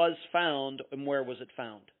truck was found, and where was it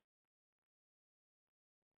found?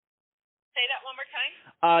 Say that one more time.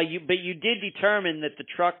 But you did determine that the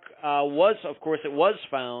truck was, of course, it was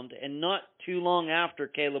found, and not too long after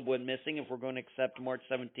Caleb went missing, if we're going to accept March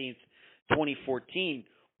 17th, 2014.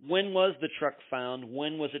 When was the truck found?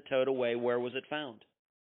 When was it towed away? Where was it found?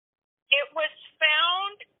 It was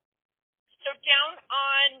found, so down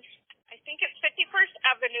on, I think it's 51st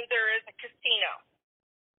Avenue, there is a casino.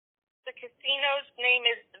 The casino's name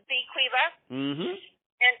is The Cleva. Mm-hmm.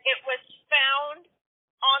 And it was found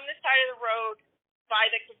on the side of the road by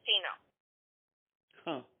the casino.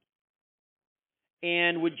 Huh.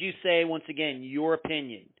 And would you say, once again, your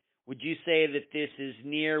opinion, would you say that this is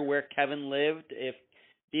near where Kevin lived? If,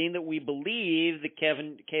 being that we believe that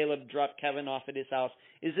Caleb dropped Kevin off at his house,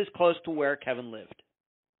 is this close to where Kevin lived?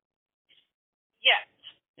 Yes.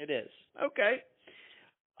 It is. Okay.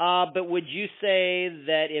 But would you say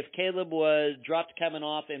that if Caleb dropped Kevin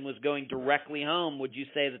off and was going directly home, would you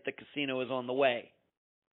say that the casino was on the way?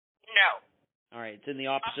 No. All right. It's in the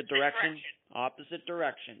opposite direction? Opposite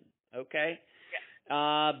direction. Okay.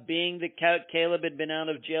 Yes. Being that Caleb had been out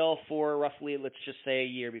of jail for roughly, let's just say, a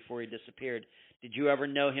year before he disappeared, did you ever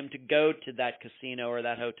know him to go to that casino or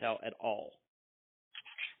that hotel at all?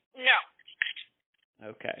 No.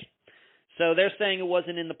 Okay. So they're saying it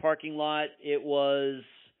wasn't in the parking lot. It was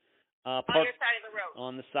on the side of the road.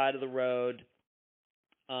 On the side of the road.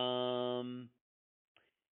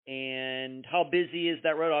 And how busy is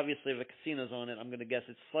that road? Obviously, if a casino's on it, I'm going to guess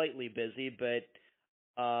it's slightly busy, but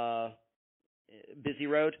busy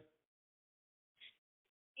road?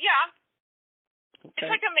 Yeah. Okay. It's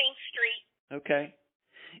like a main street. Okay.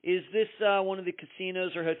 Is this one of the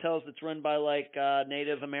casinos or hotels that's run by like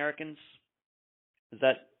Native Americans? Is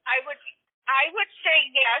that? I would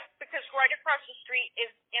say yes, because right across the street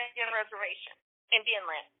is Indian Reservation, Indian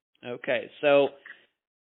land. Okay, so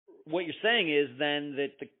what you're saying is then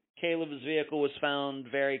that Caleb's vehicle was found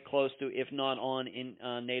very close to, if not on,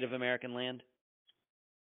 Native American land?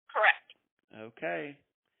 Correct. Okay.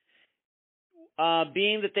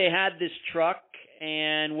 Being that they had this truck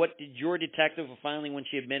and what did your detective finally, when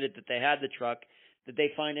she admitted that they had the truck, did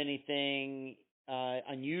they find anything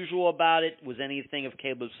unusual about it? Was anything of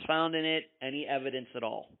Caleb's found in it? Any evidence at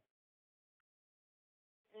all?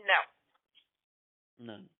 No.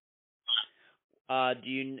 None. Do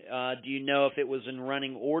you know if it was in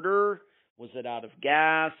running order? Was it out of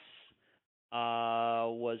gas?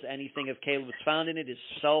 Was anything of Caleb's found in it? His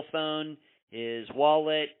cell phone, his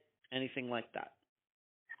wallet, anything like that?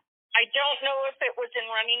 I don't know if it was in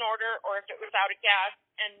running order or if it was out of gas,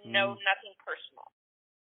 and no, nothing personal.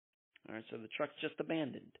 All right, so the truck's just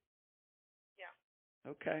abandoned. Yeah.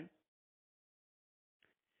 Okay.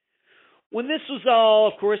 When this was all,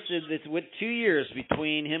 of course, it went 2 years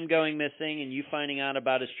between him going missing and you finding out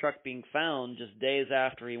about his truck being found just days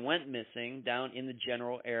after he went missing down in the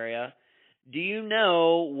general area. Do you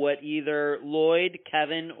know what either Lloyd,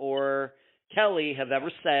 Kevin, or Kelly have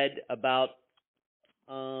ever said about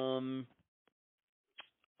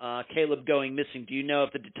Caleb going missing? Do you know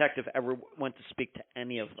if the detective ever went to speak to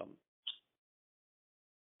any of them?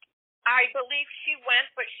 I believe she went,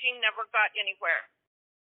 but she never got anywhere.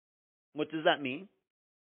 What does that mean?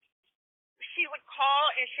 She would call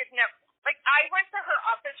and she'd never... Like, I went to her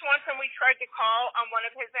office once and we tried to call on one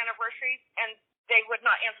of his anniversaries, and they would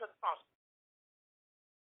not answer the phone.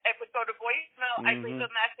 It would go to voicemail. I'd leave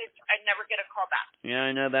a message. I'd never get a call back. Yeah,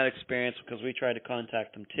 I know that experience because we tried to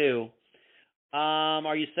contact them too.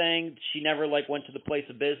 Are you saying she never went to the place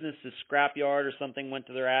of business, the scrapyard or something,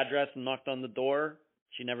 went to their address and knocked on the door?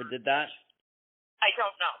 She never did that? I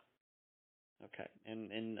don't know. Okay,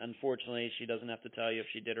 and unfortunately, she doesn't have to tell you if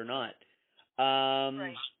she did or not.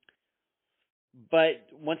 Right. But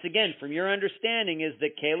once again, from your understanding, is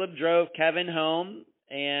that Caleb drove Kevin home,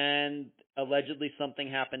 and allegedly something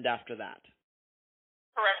happened after that.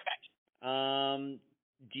 Correct.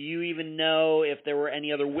 Do you even know if there were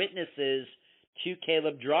any other witnesses to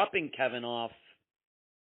Caleb dropping Kevin off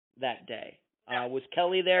that day? No. Was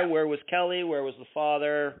Kelly there? Where was Kelly? Where was the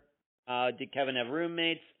father? Did Kevin have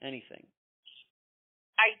roommates? Anything?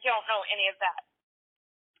 I don't know any of that.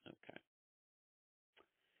 Okay.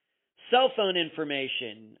 Cell phone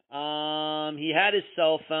information. He had his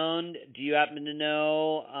cell phone. Do you happen to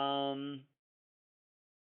know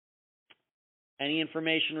any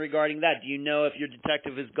information regarding that? Do you know if your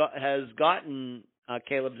detective has gotten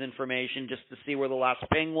Caleb's information just to see where the last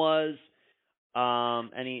ping was?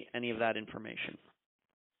 Any of that information?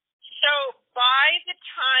 So by the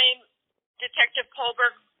time Detective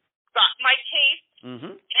Colberg got my case,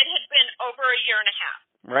 it had been over a year and a half.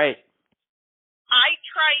 Right. I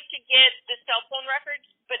tried to get the cell phone records,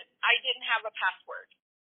 but I didn't have a password.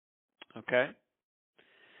 Okay.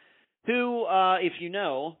 Who, if you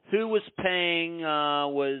know, who was paying,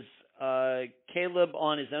 was Caleb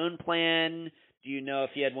on his own plan? Do you know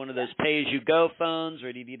if he had one of those pay-as-you-go phones,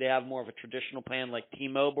 or did he have more of a traditional plan like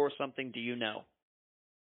T-Mobile or something? Do you know?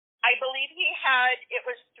 I believe it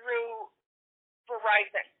was through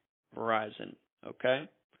Verizon. Verizon, okay.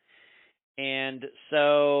 And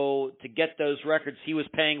so to get those records, he was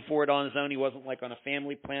paying for it on his own. He wasn't on a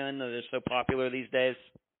family plan that is so popular these days?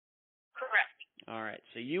 Correct. All right,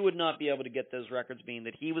 so you would not be able to get those records, being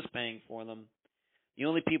that he was paying for them. The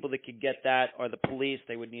only people that could get that are the police.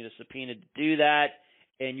 They would need a subpoena to do that.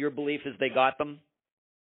 And your belief is they got them?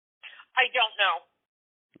 I don't know.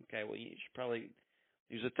 Okay, well, you should probably...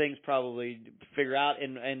 These are things probably to figure out.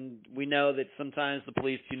 And we know that sometimes the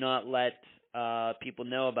police do not let people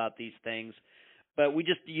know about these things. But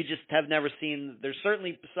you just have never seen... There's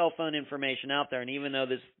certainly cell phone information out there. And even though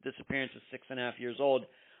this disappearance is 6.5 years old,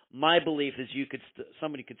 my belief is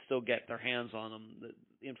somebody could still get their hands on them.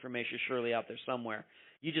 The information is surely out there somewhere.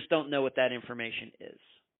 You just don't know what that information is.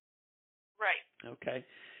 Right. Okay.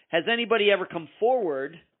 Has anybody ever come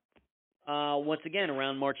forward, once again,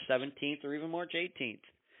 around March 17th or even March 18th,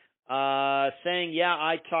 saying, yeah,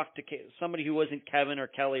 I talked to somebody who wasn't Kevin or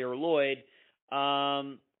Kelly or Lloyd?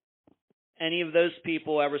 Any of those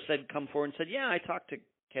people ever come forward and said, yeah, I talked to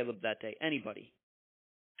Caleb that day? Anybody?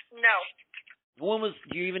 No.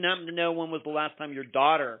 Do you even happen to know when was the last time your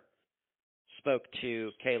daughter spoke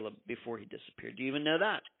to Caleb before he disappeared? Do you even know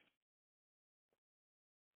that?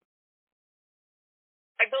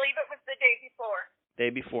 I believe it was the day before. Day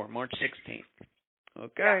before, March 16th.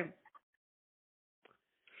 Okay. Yeah.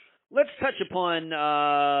 Let's touch upon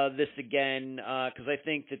this again, because I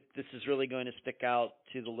think that this is really going to stick out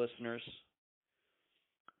to the listeners.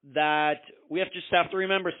 That we just have to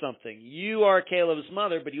remember something. You are Caleb's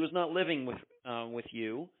mother, but he was not living with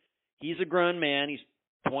you. He's a grown man. He's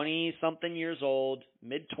 20-something years old,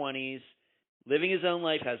 mid-20s, living his own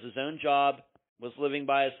life, has his own job, was living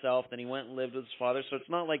by himself. Then he went and lived with his father. So it's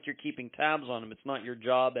not like you're keeping tabs on him. It's not your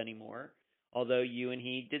job anymore, although you and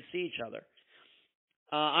he did see each other.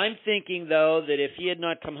 I'm thinking, though, that if he had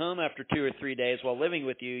not come home after 2 or 3 days while living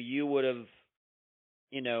with you, you would have,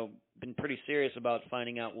 been pretty serious about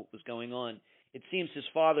finding out what was going on. It seems his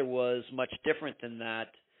father was much different than that.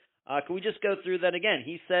 Can we just go through that again?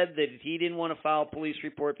 He said that he didn't want to file a police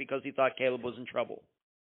report because he thought Caleb was in trouble.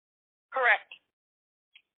 Correct.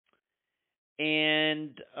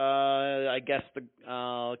 And I guess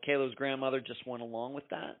Caleb's grandmother just went along with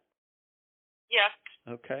that? Yes.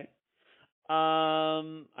 Okay.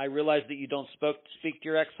 I realize that you don't speak to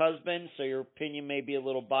your ex-husband, so your opinion may be a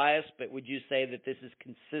little biased, but would you say that this is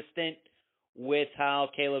consistent with how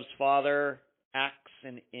Caleb's father acts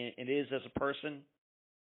and it is as a person?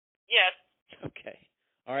 Yes. Okay.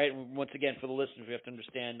 All right. Once again, for the listeners, we have to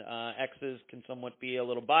understand exes can somewhat be a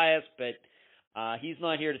little biased, but he's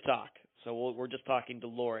not here to talk. So we're just talking to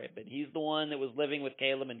Lori. But he's the one that was living with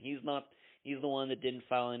Caleb, and he's the one that didn't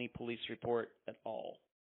file any police report at all.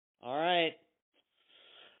 All right.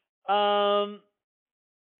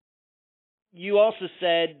 You also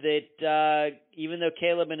said that even though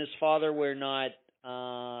Caleb and his father were not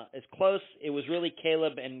as close, it was really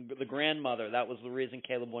Caleb and the grandmother. That was the reason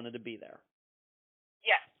Caleb wanted to be there.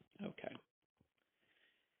 Yes. Okay.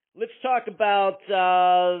 Let's talk about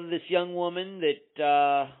this young woman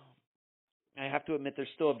that I have to admit there's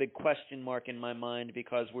still a big question mark in my mind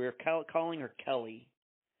because we're calling her Kelly.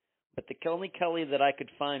 But the only Kelly that I could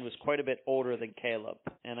find was quite a bit older than Caleb.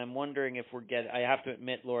 And I'm wondering if I have to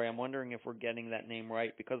admit, Lori, I'm wondering if we're getting that name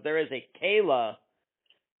right. Because there is a Kayla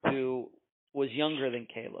who was younger than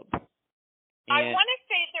Caleb. I want to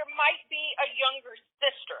say there might be a younger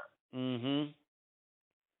sister. Mm-hmm.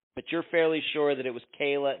 But you're fairly sure that it was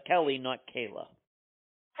Kelly, not Kayla.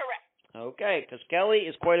 Correct. Okay, because Kelly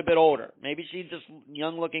is quite a bit older. Maybe she's just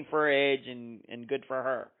young looking for her age and good for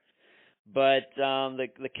her. But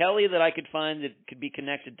the Kelly that I could find that could be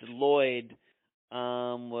connected to Lloyd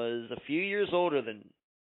was a few years older than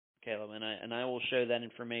Caleb, and I will show that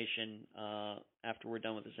information after we're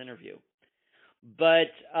done with this interview.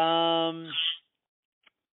 But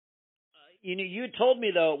you had told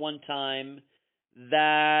me though at one time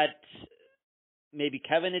that maybe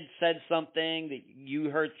Kevin had said something that you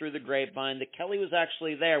heard through the grapevine that Kelly was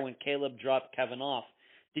actually there when Caleb dropped Kevin off.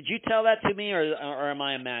 Did you tell that to me, or am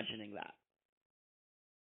I imagining that?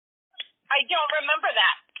 I don't remember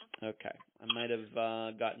that. Okay. I might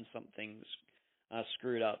have gotten some things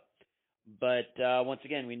screwed up. But once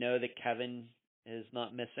again, we know that Kevin is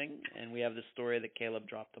not missing, and we have the story that Caleb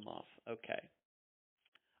dropped him off. Okay.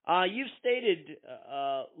 You've stated,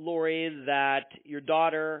 Lori, that your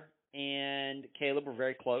daughter and Caleb were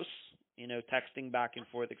very close, texting back and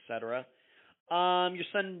forth, etc. Your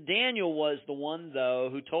son Daniel was the one, though,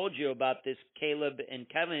 who told you about this Caleb and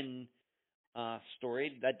Kevin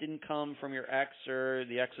story. That didn't come from your ex or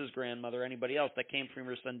the ex's grandmother or anybody else. That came from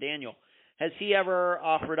your son Daniel. Has he ever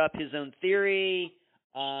offered up his own theory?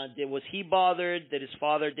 Was he bothered that his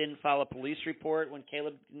father didn't file a police report when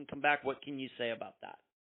Caleb didn't come back? What can you say about that?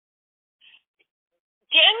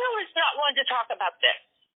 Daniel is not one to talk about this.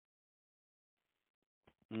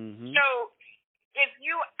 Mm-hmm. So if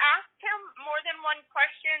you ask him more than one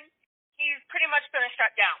question, he's pretty much going to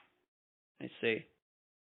shut down. I see.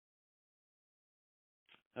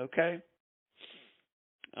 Okay.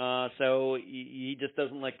 So he just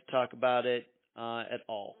doesn't like to talk about it at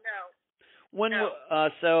all. No.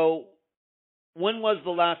 So when was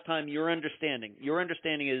the last time, your understanding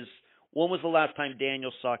is, when was the last time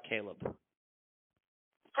Daniel saw Caleb?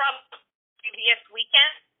 Probably previous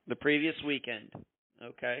weekend. The previous weekend.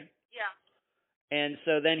 Okay. Yeah. And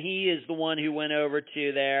so then he is the one who went over to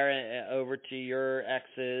your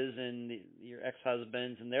exes and your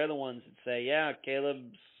ex-husbands, and they're the ones that say, yeah, Caleb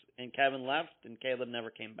and Kevin left, and Caleb never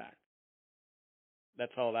came back.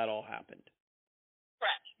 That's how that all happened.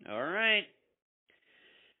 Correct. All right.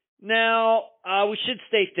 Now, we should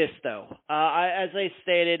state this, though. As I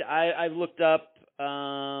stated, I've looked up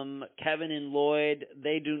Kevin and Lloyd.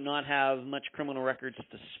 They do not have much criminal records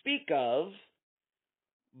to speak of.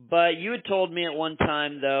 But you had told me at one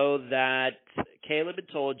time, though, that Caleb had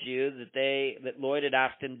told you that Lloyd had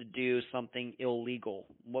asked him to do something illegal.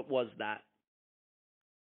 What was that?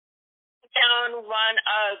 Down one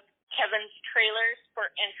of Kevin's trailers for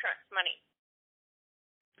insurance money.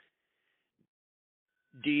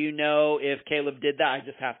 Do you know if Caleb did that? I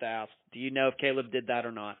just have to ask. Do you know if Caleb did that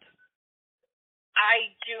or not?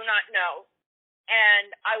 I do not know. And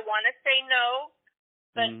I want to say no.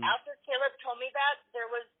 But after Caleb told me that,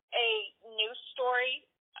 there was a news story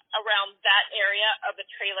around that area of a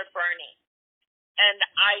trailer burning. And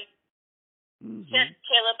I Mm-hmm. sent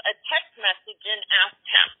Caleb a text message and asked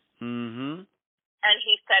him. Mm-hmm. And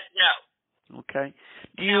he said no. Okay.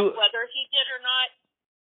 Now, whether he did or not,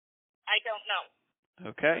 I don't know.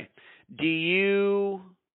 Okay. Do you,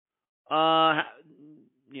 I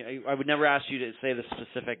would never ask you to say the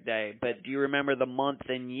specific day, but do you remember the month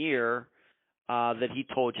and year that he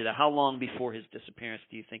told you that? How long before his disappearance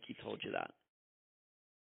do you think he told you that?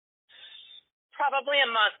 Probably a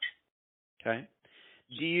month. Okay.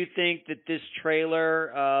 Do you think that this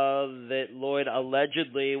trailer that Lloyd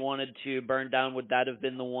allegedly wanted to burn down, would that have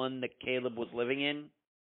been the one that Caleb was living in?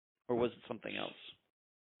 Or was it something else?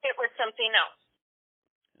 It was something else.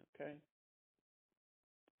 Okay.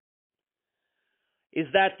 Is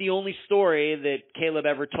that the only story that Caleb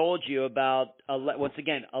ever told you about, once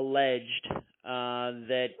again, alleged,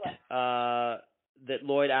 that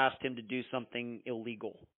Lloyd asked him to do something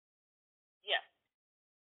illegal? Yes.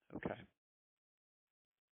 Okay.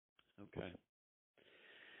 Okay.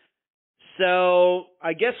 So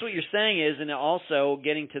I guess what you're saying is, and also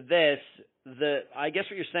getting to this, I guess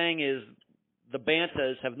what you're saying is the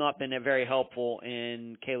Bantas have not been very helpful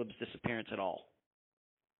in Caleb's disappearance at all.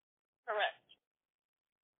 Correct.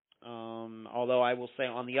 Although I will say,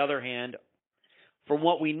 on the other hand, from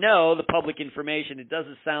what we know, the public information, it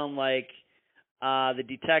doesn't sound like the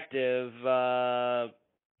detective,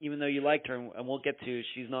 even though you liked her, and we'll get to,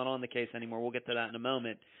 she's not on the case anymore. We'll get to that in a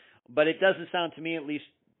moment. But it doesn't sound to me, at least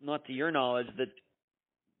not to your knowledge, that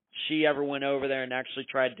she ever went over there and actually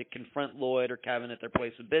tried to confront Lloyd or Kevin at their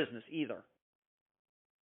place of business either.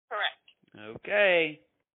 Correct. Okay.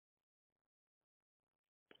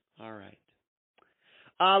 All right.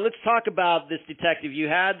 Let's talk about this detective. You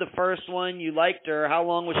had the first one. You liked her. How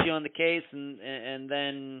long was she on the case, and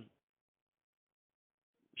then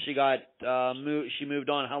she got she moved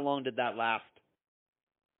on? How long did that last?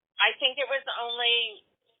 I think it was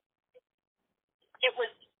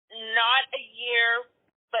not a year,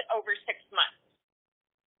 but over 6 months.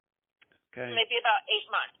 Okay. Maybe about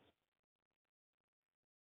 8 months.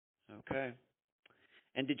 Okay.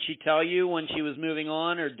 And did she tell you when she was moving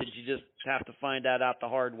on, or did you just have to find that out the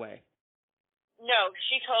hard way? No,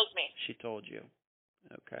 she told me. She told you.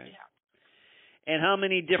 Okay. Yeah. And how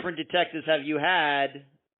many different detectives have you had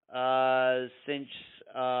since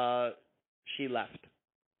she left?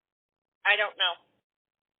 I don't know.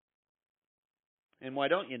 And why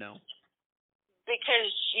don't you know?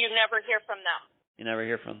 Because you never hear from them. You never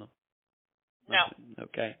hear from them? No.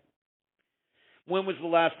 Okay. When was the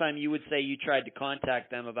last time you would say you tried to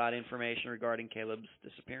contact them about information regarding Caleb's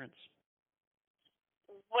disappearance?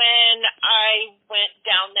 When I went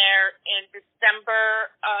down there in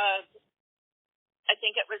December of, I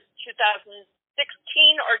think it was 2016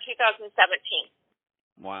 or 2017.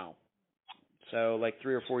 Wow. So like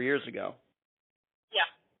 3 or 4 years ago. Yeah.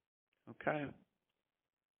 Okay.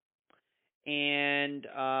 And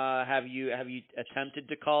have you attempted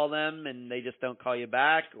to call them and they just don't call you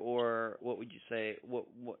back, or what would you say? What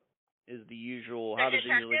is the usual? How does it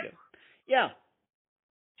usually go? Yeah.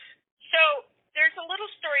 So there's a little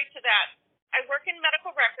story to that. I work in medical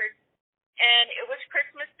records, and it was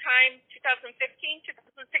Christmas time, 2015,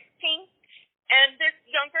 2016, and this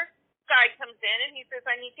younger guy comes in and he says,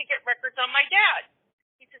 "I need to get records on my dad."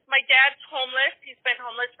 He says, "My dad's homeless. He's been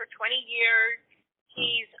homeless for 20 years.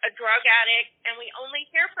 He's a drug addict, and we only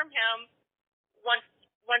hear from him once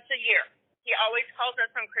a year. He always calls us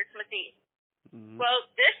on Christmas Eve." Mm-hmm. Well,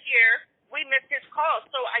 this year, we missed his call,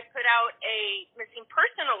 so I put out a missing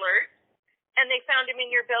person alert, and they found him in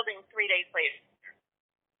your building 3 days later.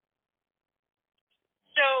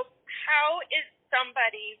 So how is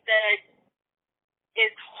somebody that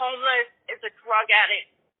is homeless, is a drug addict,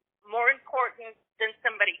 more important than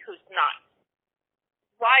somebody who's not?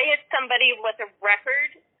 Why is somebody with a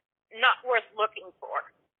record not worth looking for?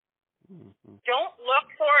 Mm-hmm. Don't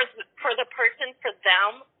look for the person for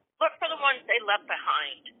them. Look for the ones they left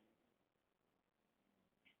behind.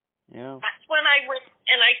 Yeah. That's when I went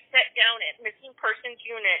and I sat down at Missing Persons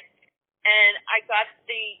Unit, and I got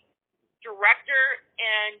the director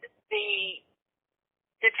and the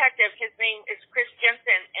detective. His name is Chris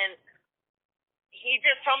Jensen, and he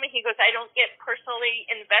just told me, he goes, "I don't get personally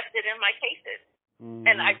invested in my cases." Mm-hmm.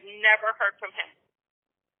 And I've never heard from him.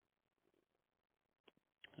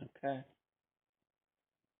 Okay.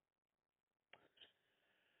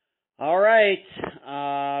 All right.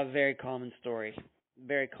 Very common story.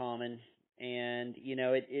 Very common. And,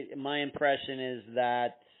 my impression is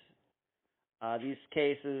that these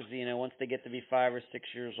cases, once they get to be 5 or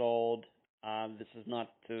 6 years old, this is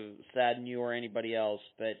not to sadden you or anybody else,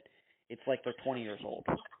 but it's like they're 20 years old.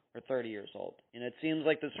 or 30 years old. And it seems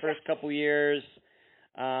like this first couple years,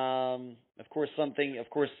 of course, some things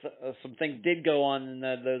did go on in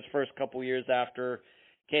those first couple years after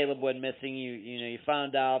Caleb went missing. You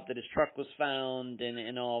found out that his truck was found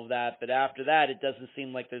and all of that. But after that, it doesn't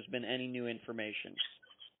seem like there's been any new information.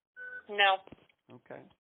 No. Okay.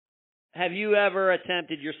 Have you ever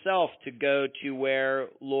attempted yourself to go to where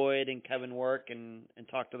Lloyd and Kevin work and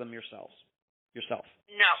talk to them yourself?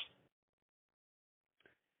 No.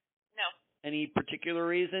 No. Any particular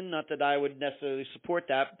reason? Not that I would necessarily support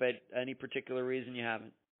that, but any particular reason you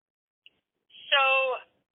haven't? So,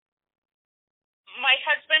 my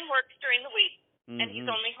husband works during the week, and he's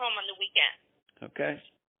Mm-hmm. only home on the weekend. Okay.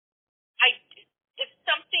 If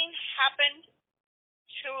something happened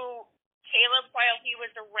to Caleb while he was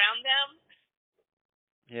around them,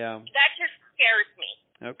 Yeah. that just scares me.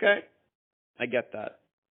 Okay. I get that.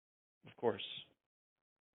 Of course.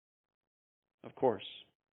 Okay.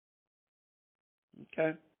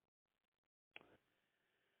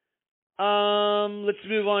 Let's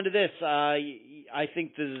move on to this. I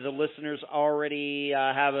think the listeners already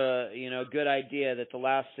have a good idea that the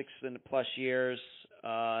last 6+ years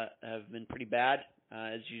have been pretty bad,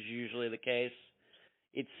 as is usually the case.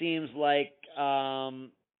 It seems like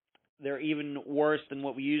they're even worse than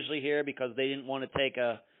what we usually hear because they didn't want to take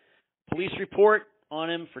a police report on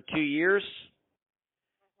him for 2 years.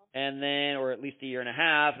 And then, or at least a year and a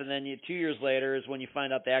half, and then 2 years later is when you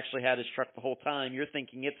find out they actually had his truck the whole time. You're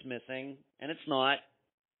thinking it's missing, and it's not.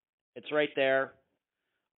 It's right there,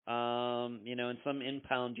 in some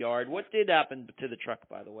impound yard. What did happen to the truck,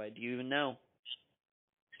 by the way? Do you even know?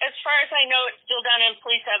 As far as I know, it's still down in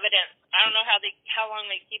police evidence. I don't know how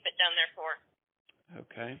long they keep it down there for.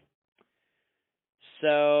 Okay.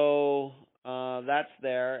 So that's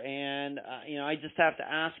there, and I just have to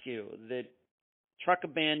ask you that truck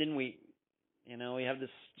abandoned. We have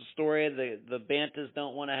this story. The Bantas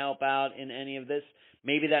don't want to help out in any of this.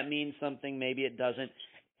 Maybe that means something. Maybe it doesn't.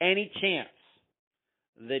 Any chance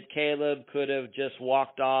that Caleb could have just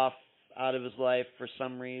walked off out of his life for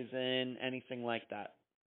some reason? Anything like that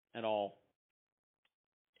at all?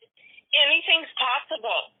 Anything's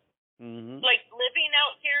possible. Mm-hmm. Like living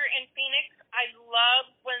out here in Phoenix, I love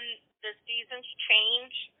when the seasons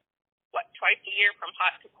change. Twice a year from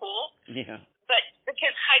hot to cool? Yeah. But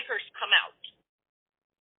because hikers come out.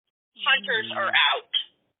 Hunters are out.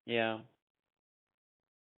 Yeah.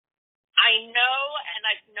 I know, and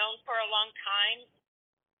I've known for a long time.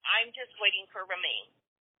 I'm just waiting for Remain.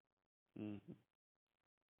 Mm-hmm.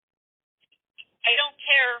 I don't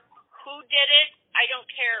care who did it. I don't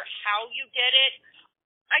care how you did it.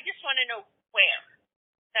 I just want to know where.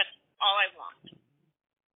 That's all I want.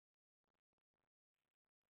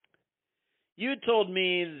 You had told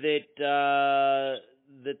me that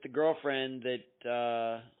the girlfriend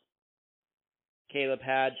that Caleb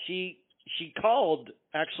had, she called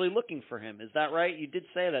actually looking for him. Is that right? You did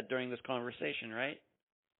say that during this conversation, right?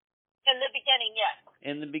 In the beginning, yes.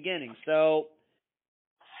 In the beginning. So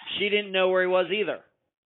she didn't know where he was either.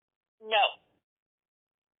 No.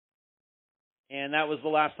 And that was the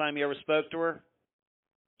last time you ever spoke to her?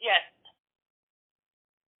 Yes.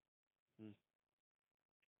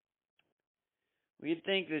 Well, you'd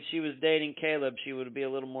think that she was dating Caleb, she would be a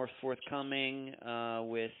little more forthcoming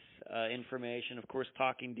with information. Of course,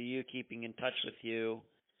 talking to you, keeping in touch with you.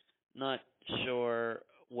 Not sure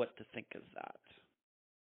what to think of that.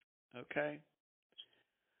 Okay.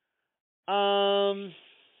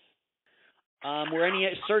 Were any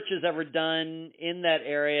searches ever done in that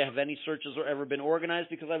area? Have any searches ever been organized?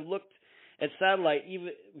 Because I've looked at satellite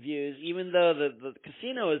views. Even though the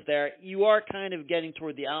casino is there, you are kind of getting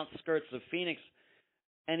toward the outskirts of Phoenix.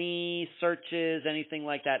 Any searches, anything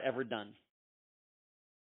like that ever done?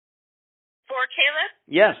 For Caleb?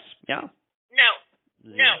 Yes. Yeah. No.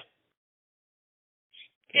 Zero. No.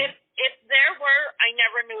 Okay. If there were, I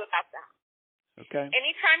never knew about that. Okay.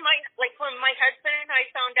 Anytime when my husband and I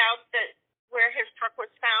found out that where his truck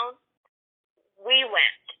was found, we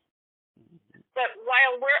went. But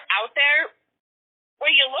while we're out there, what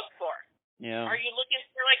do you look for? Yeah. Are you looking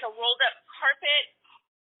for like a rolled up carpet?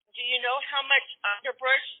 Do you know how much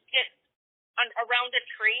underbrush gets around a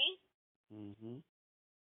tree? Mm-hmm.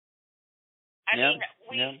 I mean,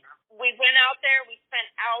 we went out there, we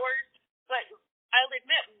spent hours, but I'll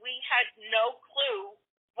admit we had no clue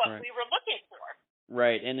what we were looking for.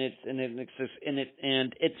 Right, and it's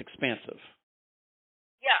expansive.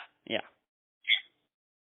 Yeah. Yeah.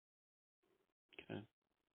 Okay.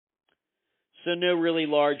 So no really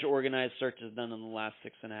large organized searches done in the last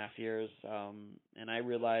 6.5 years, and I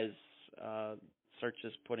realize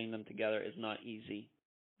searches, putting them together is not easy,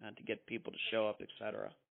 to get people to show up,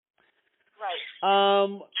 etc.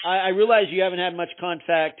 Right. I realize you haven't had much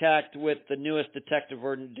contact with the newest detective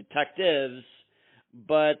or detectives,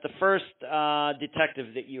 but the first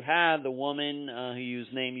detective that you had, the woman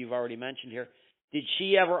whose name you've already mentioned here, did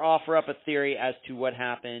she ever offer up a theory as to what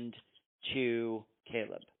happened to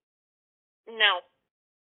Caleb? No.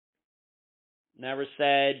 Never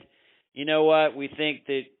said, you know what, we think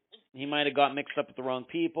that he might have got mixed up with the wrong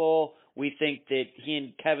people. We think that he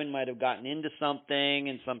and Kevin might have gotten into something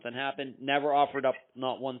and something happened. Never offered up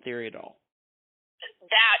not one theory at all.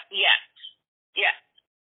 That, yes. Yes.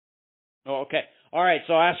 Oh, okay. All right,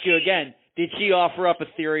 so I'll ask you again. Did she offer up a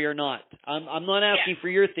theory or not? I'm not asking for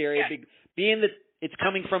your theory. Yes. Being that it's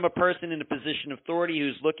coming from a person in a position of authority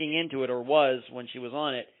who's looking into it, or was when she was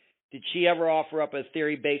on it, did she ever offer up a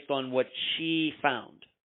theory based on what she found?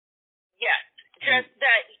 Yes. Just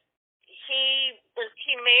that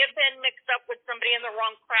he may have been mixed up with somebody in the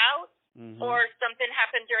wrong crowd, or something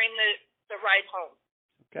happened during the ride home.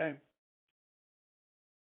 Okay.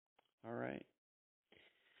 All right.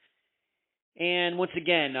 And once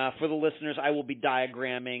again, for the listeners, I will be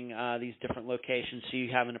diagramming these different locations so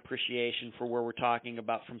you have an appreciation for where we're talking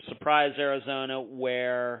about, from Surprise, Arizona,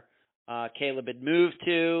 where Caleb had moved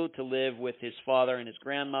to live with his father and his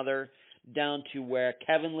grandmother, down to where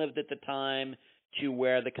Kevin lived at the time, to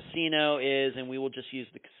where the casino is, and we will just use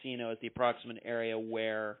the casino as the approximate area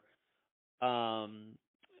where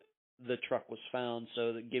the truck was found,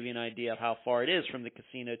 so to give you an idea of how far it is from the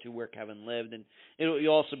casino to where Kevin lived. And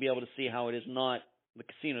you'll also be able to see how the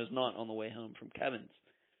casino is not on the way home from Kevin's.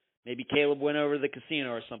 Maybe Caleb went over to the casino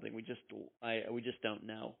or something. We just don't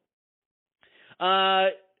know.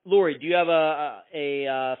 Lori, do you have a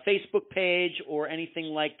Facebook page or anything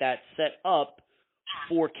like that set up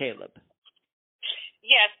for Caleb?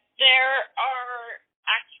 Yes, there are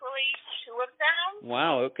actually two of them.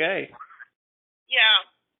 Wow, okay. Yeah.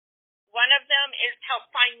 One of them is Help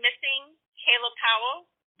Find Missing Caleb Powell.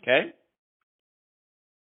 Okay.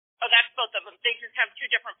 Oh, that's both of them. They just have two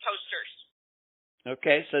different posters.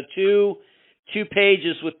 Okay, so two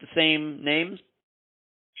pages with the same names?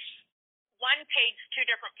 One page, two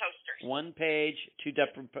different posters. One page, two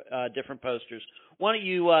different posters. Why don't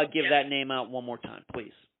you give that name out one more time,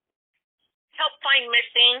 please? Help Find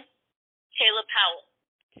Missing Caleb Powell.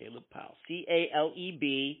 Caleb Powell.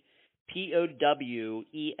 CALEB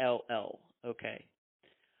POWELL. Okay.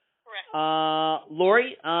 Correct.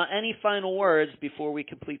 Lori, any final words before we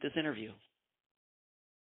complete this interview?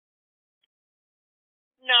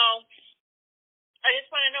 No. I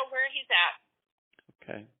just want to know where he's at.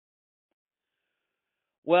 Okay.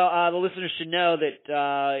 Well, the listeners should know that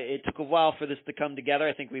it took a while for this to come together.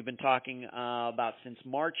 I think we've been talking about since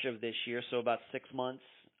March of this year, so about 6 months.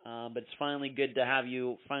 But it's finally good to have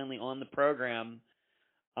you finally on the program,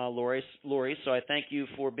 Lori. So I thank you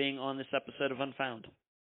for being on this episode of Unfound.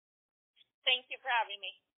 Thank you for having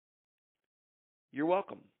me. You're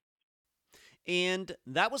welcome. And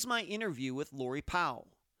that was my interview with Lori Powell,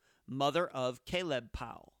 mother of Caleb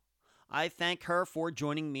Powell. I thank her for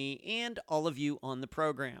joining me and all of you on the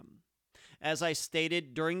program. As I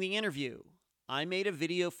stated during the interview, I made a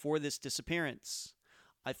video for this disappearance.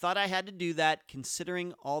 I thought I had to do that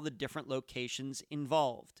considering all the different locations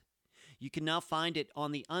involved. You can now find it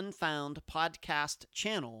on the Unfound podcast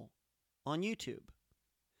channel on YouTube.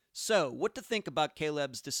 So, what to think about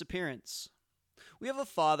Caleb's disappearance? We have a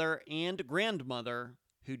father and grandmother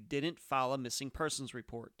who didn't file a missing persons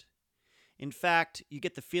report. In fact, you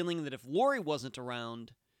get the feeling that if Lori wasn't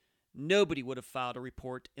around, nobody would have filed a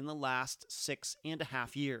report in the last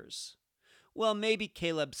 6.5 years. Well, maybe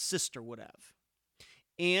Caleb's sister would have.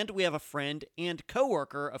 And we have a friend and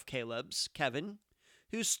co-worker of Caleb's, Kevin,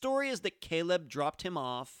 whose story is that Caleb dropped him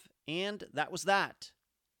off, and that was that.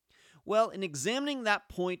 Well, in examining that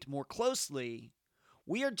point more closely,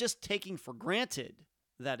 we are just taking for granted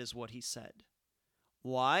that is what he said.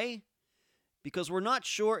 Why? Because we're not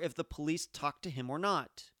sure if the police talked to him or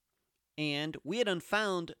not, and we at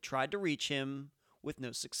Unfound tried to reach him with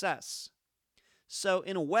no success. So,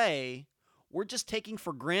 in a way, we're just taking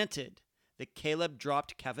for granted that Caleb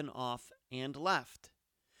dropped Kevin off and left,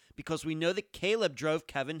 because we know that Caleb drove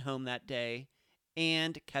Kevin home that day,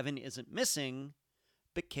 and Kevin isn't missing,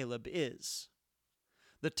 but Caleb is.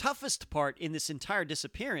 The toughest part in this entire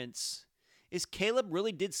disappearance is Caleb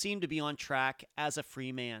really did seem to be on track as a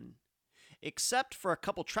free man. Except for a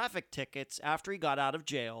couple traffic tickets after he got out of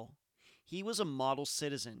jail, he was a model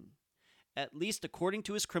citizen, at least according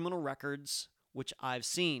to his criminal records, which I've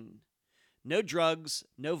seen. No drugs,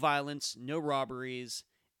 no violence, no robberies,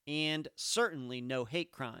 and certainly no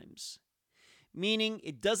hate crimes. Meaning,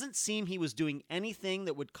 it doesn't seem he was doing anything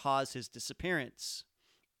that would cause his disappearance.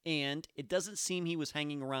 and it doesn't seem he was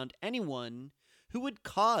hanging around anyone who would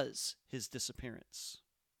cause his disappearance.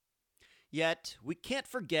 Yet, we can't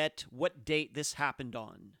forget what date this happened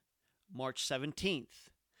on. March 17th,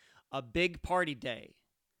 a big party day,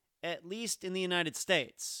 at least in the United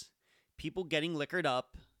States. People getting liquored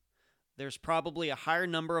up. There's probably a higher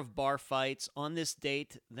number of bar fights on this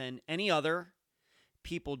date than any other.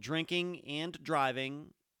 People drinking and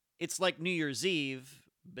driving. It's like New Year's Eve,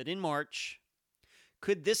 but in March.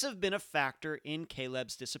 Could this have been a factor in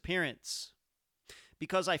Caleb's disappearance?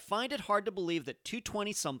 Because I find it hard to believe that two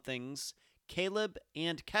 20-somethings, Caleb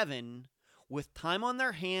and Kevin, with time on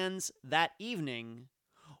their hands that evening,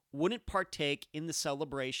 wouldn't partake in the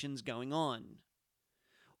celebrations going on.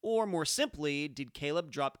 Or more simply, did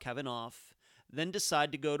Caleb drop Kevin off, then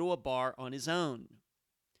decide to go to a bar on his own?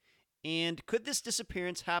 And could this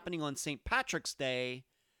disappearance happening on St. Patrick's Day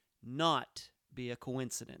not be a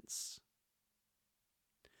coincidence?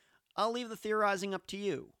 I'll leave the theorizing up to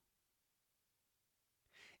you.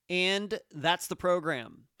 And that's the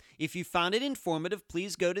program. If you found it informative,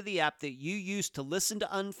 please go to the app that you use to listen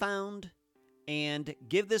to Unfound and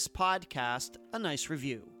give this podcast a nice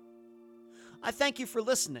review. I thank you for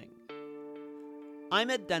listening. I'm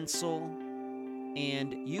Ed Dentzel,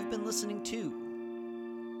 and you've been listening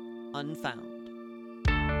to Unfound.